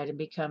food item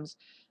becomes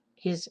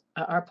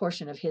our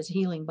portion of his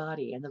healing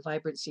body and the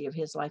vibrancy of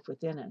his life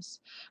within us.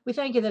 We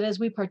thank you that as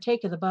we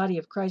partake of the body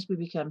of Christ, we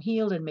become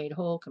healed and made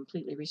whole,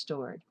 completely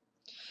restored.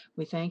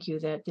 We thank you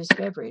that this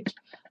beverage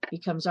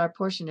becomes our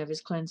portion of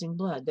his cleansing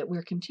blood, that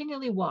we're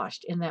continually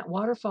washed in that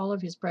waterfall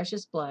of his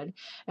precious blood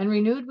and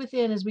renewed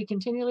within as we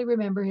continually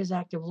remember his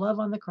act of love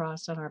on the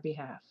cross on our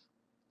behalf.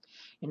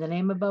 In the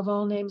name above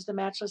all names, the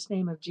matchless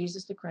name of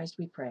Jesus the Christ,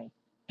 we pray.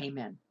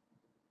 Amen.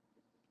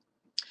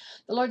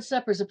 The Lord's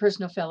Supper is a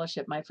personal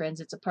fellowship, my friends.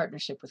 It's a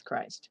partnership with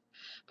Christ.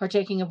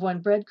 Partaking of one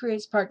bread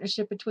creates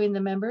partnership between the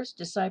members,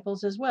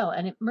 disciples as well,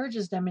 and it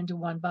merges them into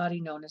one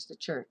body known as the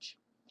church.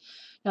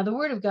 Now, the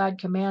Word of God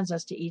commands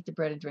us to eat the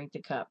bread and drink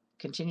the cup.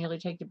 Continually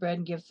take the bread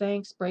and give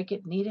thanks, break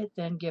it and eat it,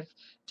 then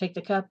take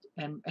the cup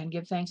and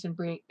give thanks and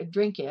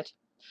drink it,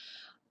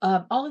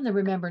 all in the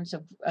remembrance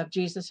of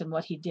Jesus and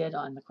what he did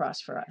on the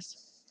cross for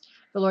us.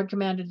 The Lord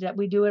commanded that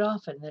we do it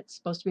often. That's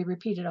supposed to be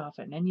repeated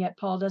often. And yet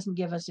Paul doesn't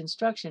give us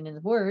instruction in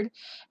the Word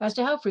as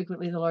to how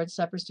frequently the Lord's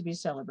Supper is to be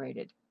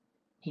celebrated.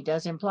 He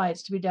does imply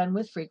it's to be done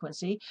with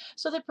frequency,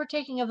 so that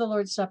partaking of the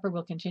Lord's Supper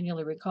will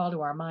continually recall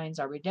to our minds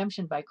our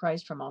redemption by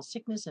Christ from all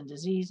sickness and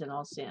disease and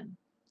all sin.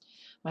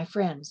 My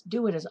friends,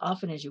 do it as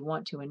often as you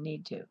want to and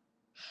need to.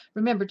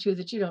 Remember, too,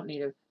 that you don't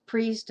need a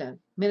priest, a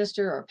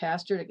minister, or a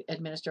pastor to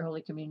administer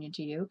Holy Communion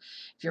to you.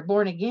 If you're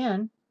born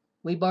again,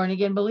 we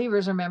born-again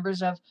believers are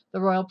members of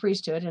the royal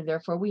priesthood, and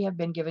therefore we have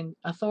been given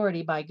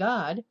authority by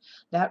God,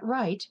 that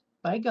right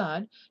by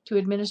God, to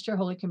administer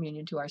Holy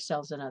Communion to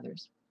ourselves and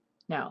others.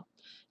 Now,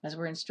 as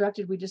we're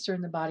instructed, we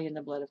discern the body and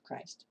the blood of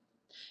Christ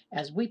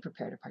as we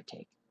prepare to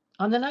partake.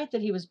 On the night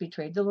that he was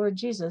betrayed, the Lord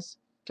Jesus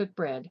took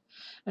bread,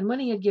 and when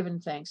he had given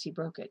thanks, he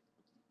broke it.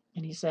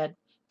 And he said,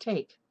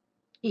 "Take,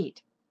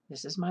 eat.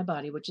 This is my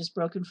body, which is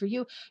broken for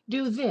you.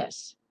 Do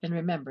this in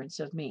remembrance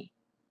of me."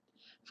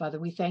 Father,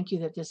 we thank you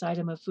that this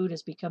item of food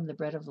has become the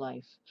bread of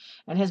life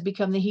and has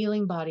become the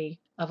healing body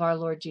of our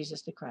Lord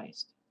Jesus the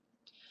Christ.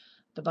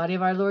 The body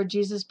of our Lord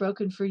Jesus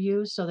broken for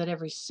you, so that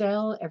every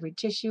cell, every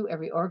tissue,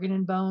 every organ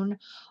and bone,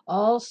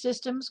 all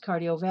systems,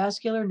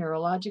 cardiovascular,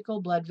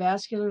 neurological, blood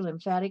vascular,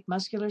 lymphatic,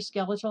 muscular,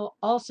 skeletal,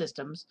 all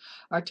systems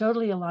are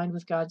totally aligned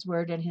with God's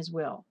word and his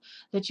will,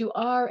 that you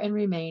are and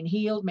remain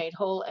healed, made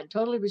whole, and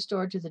totally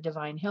restored to the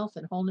divine health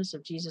and wholeness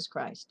of Jesus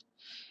Christ.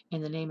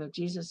 In the name of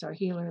Jesus, our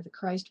healer, the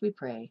Christ, we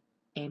pray.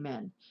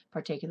 Amen.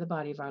 Partake of the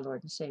body of our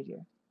Lord and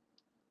Savior.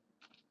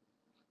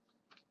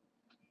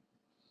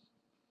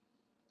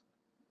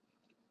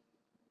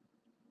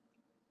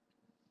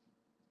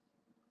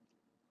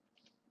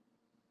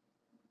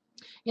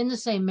 In the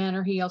same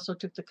manner, he also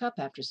took the cup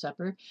after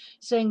supper,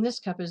 saying, "This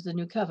cup is the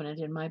new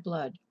covenant in my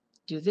blood.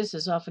 Do this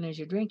as often as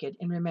you drink it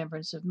in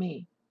remembrance of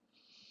me.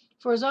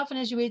 For as often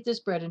as you eat this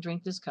bread and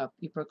drink this cup,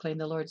 you proclaim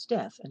the Lord's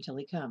death until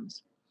he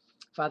comes."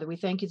 Father, we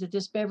thank you that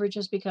this beverage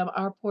has become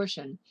our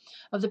portion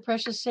of the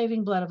precious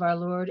saving blood of our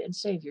Lord and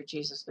Savior,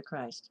 Jesus the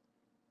Christ.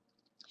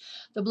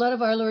 The blood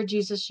of our Lord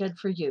Jesus shed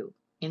for you,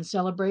 in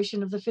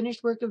celebration of the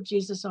finished work of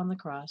Jesus on the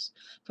cross,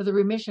 for the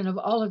remission of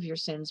all of your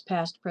sins,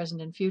 past,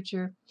 present, and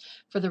future,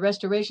 for the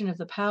restoration of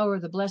the power,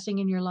 the blessing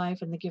in your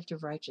life, and the gift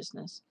of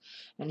righteousness,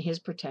 and his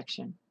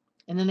protection.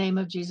 In the name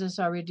of Jesus,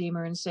 our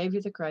Redeemer and Savior,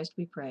 the Christ,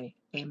 we pray.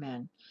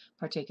 Amen.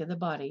 Partake of the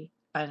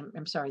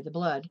the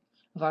blood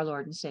of our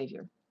Lord and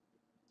Savior.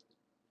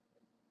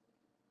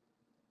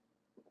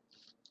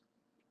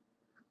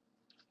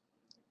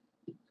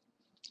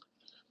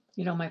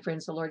 You know, my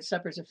friends, the Lord's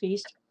Supper is a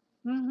feast.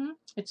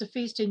 It's a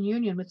feast in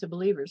union with the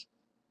believers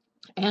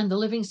and the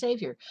living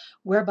Savior,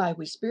 whereby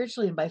we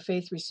spiritually and by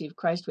faith receive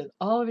Christ with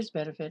all of his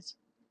benefits,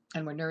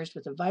 and we're nourished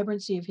with the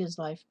vibrancy of his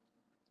life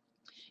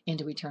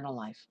into eternal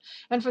life.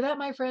 And for that,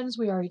 my friends,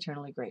 we are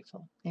eternally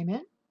grateful.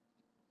 Amen?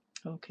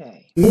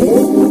 Okay.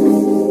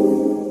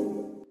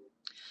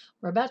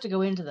 We're about to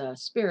go into the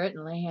Spirit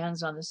and lay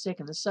hands on the sick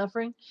and the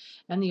suffering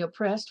and the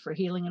oppressed for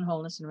healing and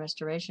wholeness and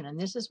restoration. And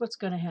this is what's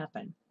going to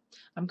happen.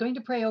 I'm going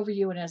to pray over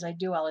you, and as I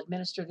do, I'll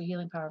administer the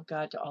healing power of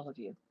God to all of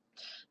you.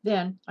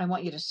 Then I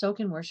want you to soak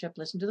in worship,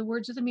 listen to the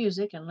words of the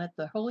music, and let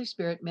the Holy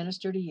Spirit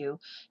minister to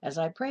you as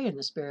I pray in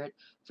the Spirit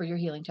for your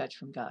healing touch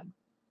from God.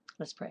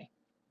 Let's pray.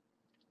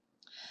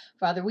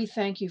 Father, we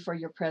thank you for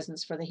your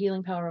presence, for the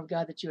healing power of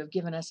God that you have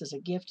given us as a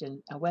gift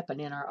and a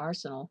weapon in our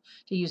arsenal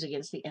to use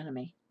against the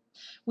enemy.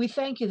 We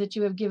thank you that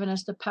you have given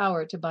us the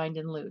power to bind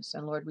and loose.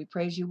 And Lord, we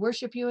praise you,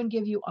 worship you, and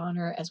give you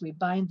honor as we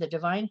bind the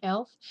divine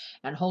health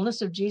and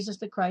wholeness of Jesus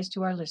the Christ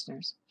to our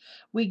listeners.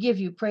 We give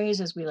you praise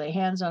as we lay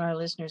hands on our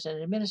listeners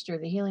and administer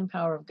the healing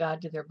power of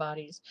God to their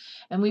bodies.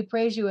 And we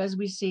praise you as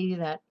we see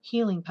that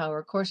healing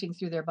power coursing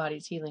through their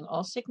bodies, healing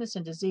all sickness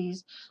and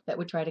disease that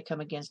would try to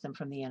come against them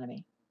from the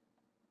enemy.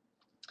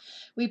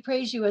 We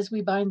praise you as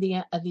we bind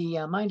the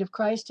mind of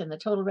Christ and the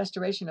total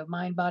restoration of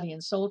mind, body,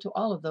 and soul to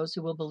all of those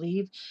who will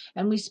believe,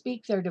 and we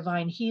speak their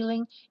divine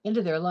healing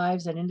into their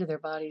lives and into their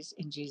bodies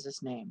in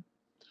Jesus' name.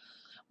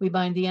 We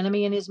bind the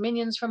enemy and his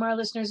minions from our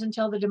listeners and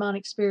tell the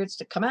demonic spirits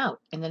to come out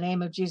in the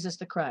name of Jesus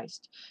the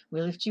Christ. We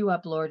lift you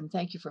up, Lord, and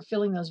thank you for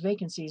filling those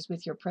vacancies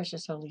with your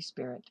precious Holy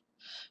Spirit.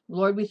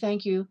 Lord, we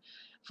thank you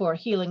for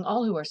healing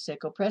all who are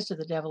sick, oppressed of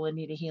the devil, and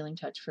need a healing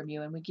touch from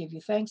you. And we give you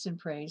thanks and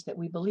praise that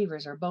we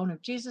believers are bone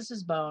of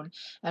Jesus' bone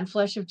and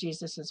flesh of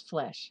Jesus'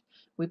 flesh.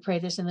 We pray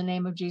this in the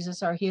name of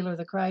Jesus, our healer,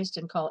 the Christ,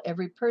 and call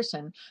every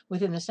person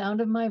within the sound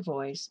of my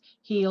voice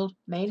healed,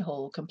 made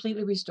whole,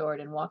 completely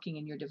restored, and walking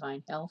in your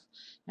divine health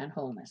and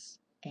wholeness.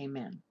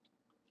 Amen.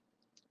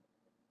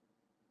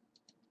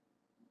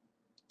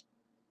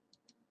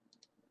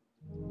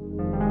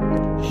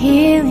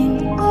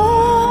 Healing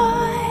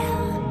oil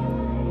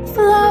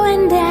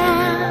flowing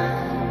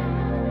down,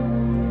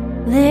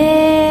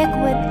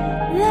 liquid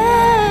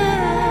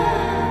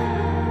love,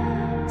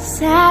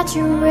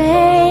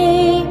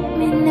 saturate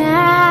me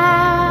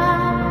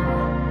now,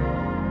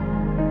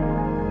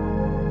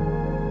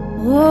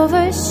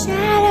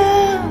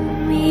 overshadow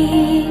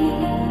me,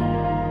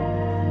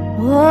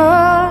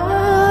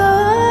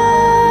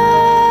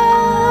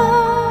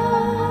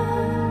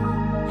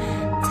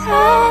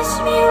 touch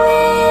me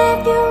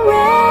with your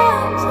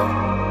realms of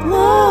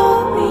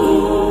glory.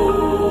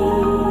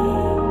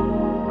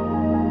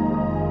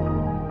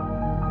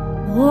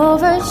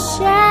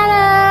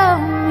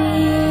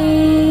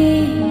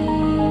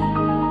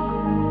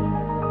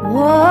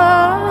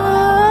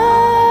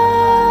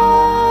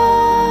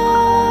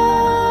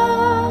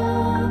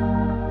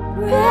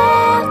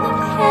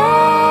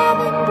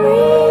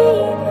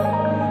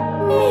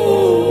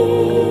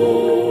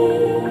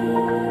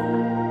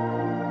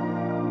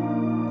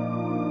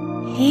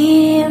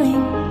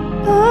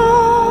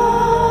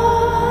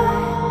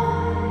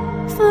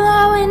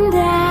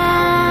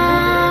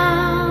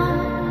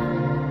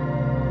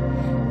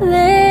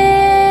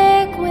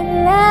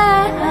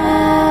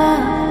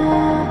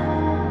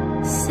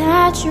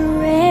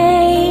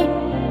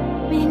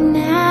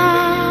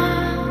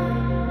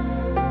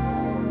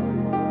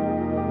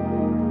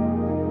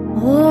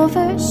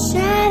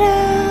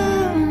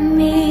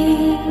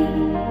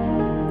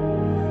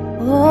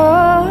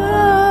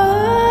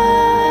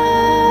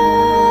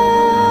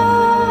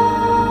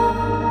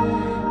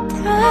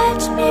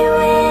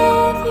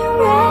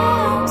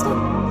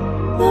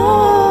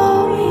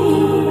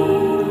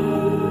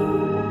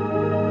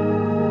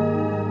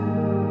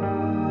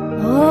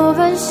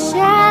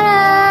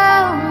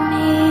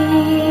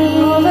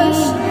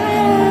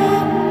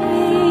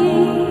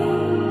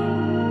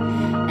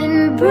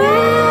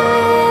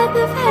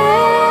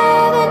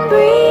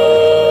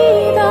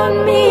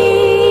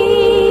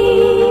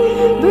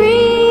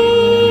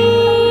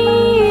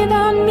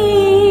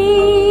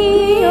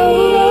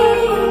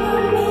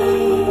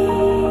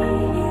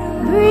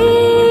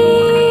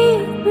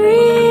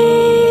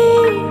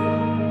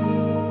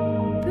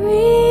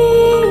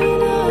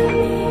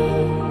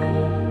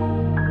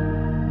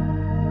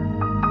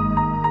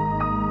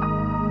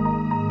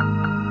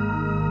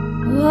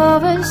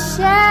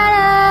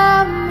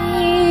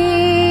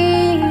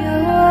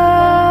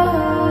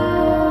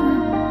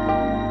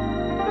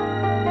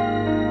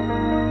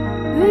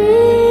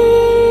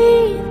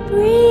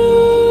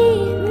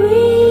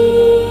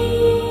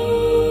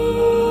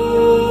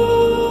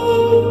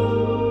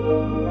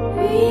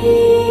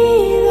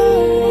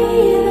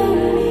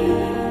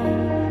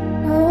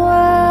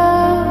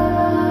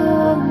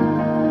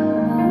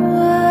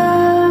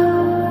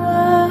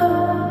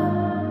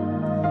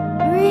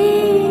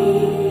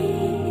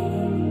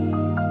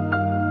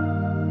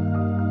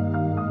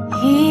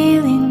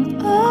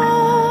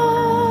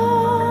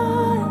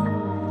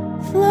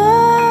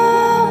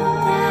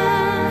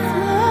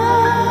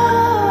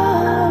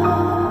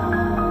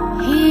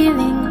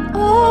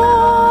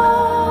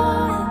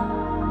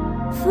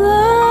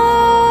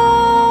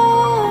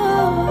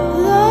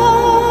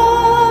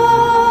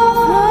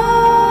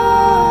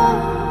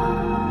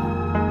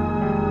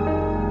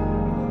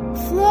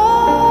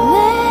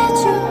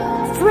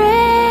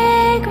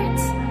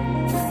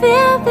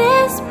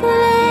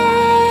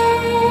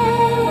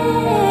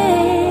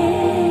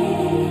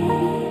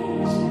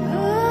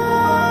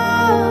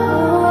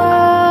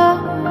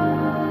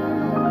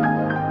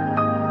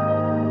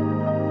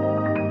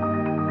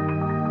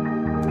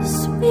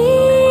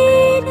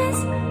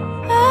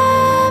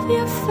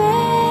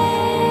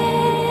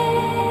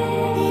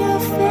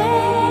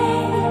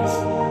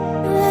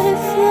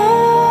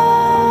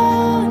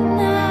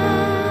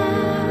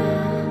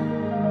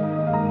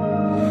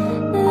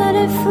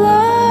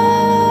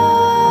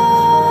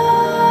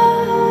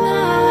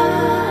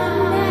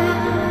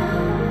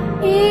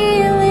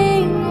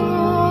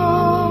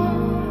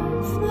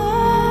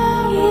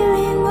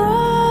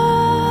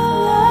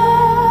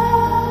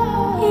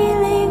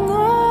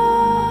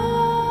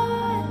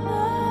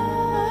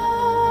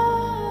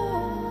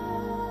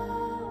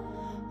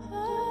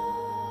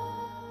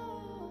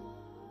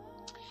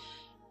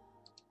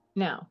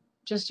 Now,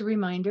 just a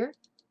reminder,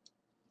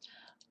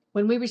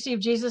 when we receive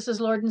Jesus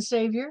as Lord and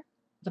Savior,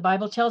 the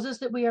Bible tells us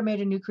that we are made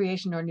a new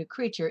creation or new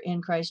creature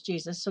in Christ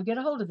Jesus. So get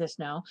a hold of this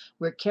now.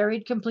 We're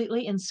carried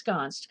completely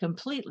ensconced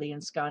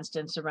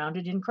and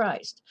surrounded in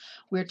Christ.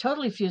 We're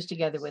totally fused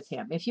together with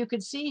Him. If you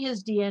could see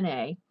His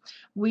DNA,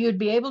 we would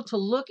be able to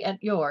look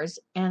at yours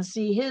and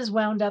see His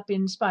wound up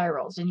in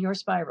spirals, in your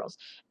spirals.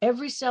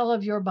 Every cell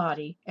of your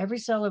body, every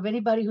cell of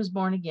anybody who's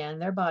born again,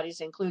 their bodies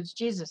includes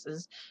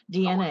Jesus's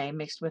DNA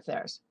mixed with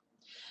theirs.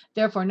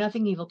 Therefore,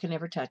 nothing evil can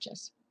ever touch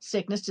us.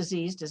 Sickness,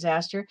 disease,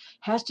 disaster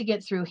has to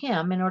get through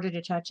Him in order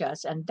to touch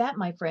us. And that,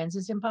 my friends,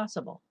 is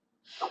impossible.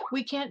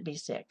 We can't be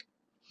sick.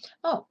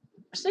 Oh,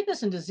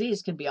 sickness and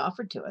disease can be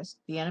offered to us.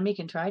 The enemy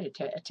can try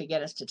to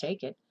get us to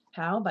take it.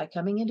 How? By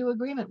coming into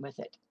agreement with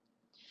it.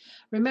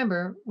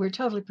 Remember, we're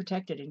totally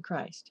protected in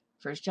Christ.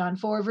 1 John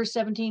 4, verse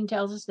 17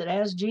 tells us that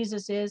as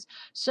Jesus is,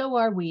 so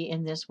are we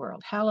in this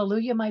world.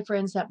 Hallelujah, my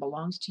friends, that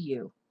belongs to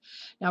you.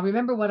 Now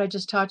remember what I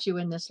just taught you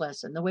in this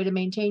lesson. The way to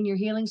maintain your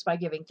healings by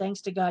giving thanks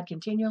to God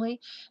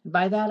continually. And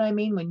by that I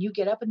mean when you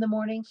get up in the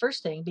morning,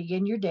 first thing,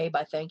 begin your day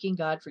by thanking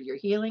God for your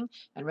healing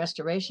and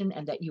restoration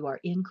and that you are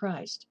in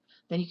Christ.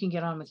 Then you can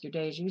get on with your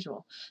day as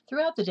usual.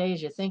 Throughout the day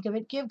as you think of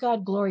it, give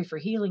God glory for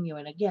healing you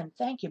and again,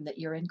 thank Him that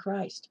you're in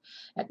Christ.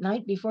 At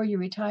night before you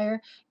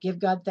retire, give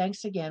God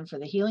thanks again for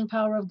the healing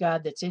power of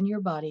God that's in your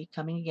body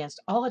coming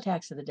against all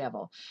attacks of the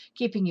devil,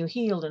 keeping you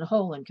healed and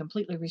whole and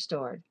completely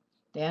restored.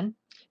 Then,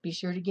 be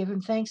sure to give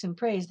Him thanks and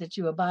praise that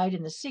you abide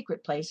in the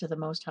secret place of the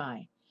Most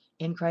High,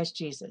 in Christ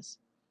Jesus.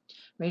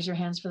 Raise your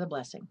hands for the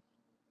blessing.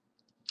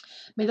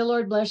 May the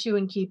Lord bless you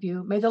and keep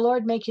you. May the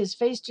Lord make His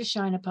face to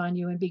shine upon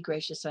you and be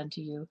gracious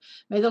unto you.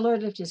 May the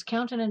Lord lift His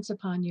countenance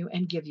upon you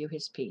and give you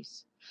His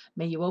peace.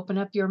 May you open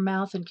up your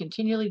mouth and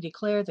continually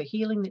declare the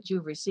healing that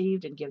you've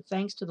received and give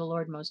thanks to the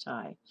Lord Most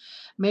High.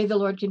 May the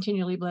Lord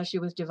continually bless you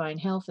with divine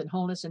health and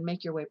wholeness and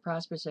make your way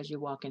prosperous as you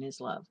walk in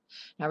His love.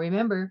 Now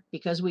remember,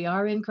 because we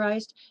are in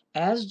Christ,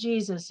 as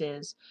Jesus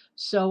is,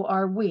 so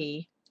are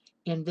we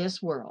in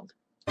this world.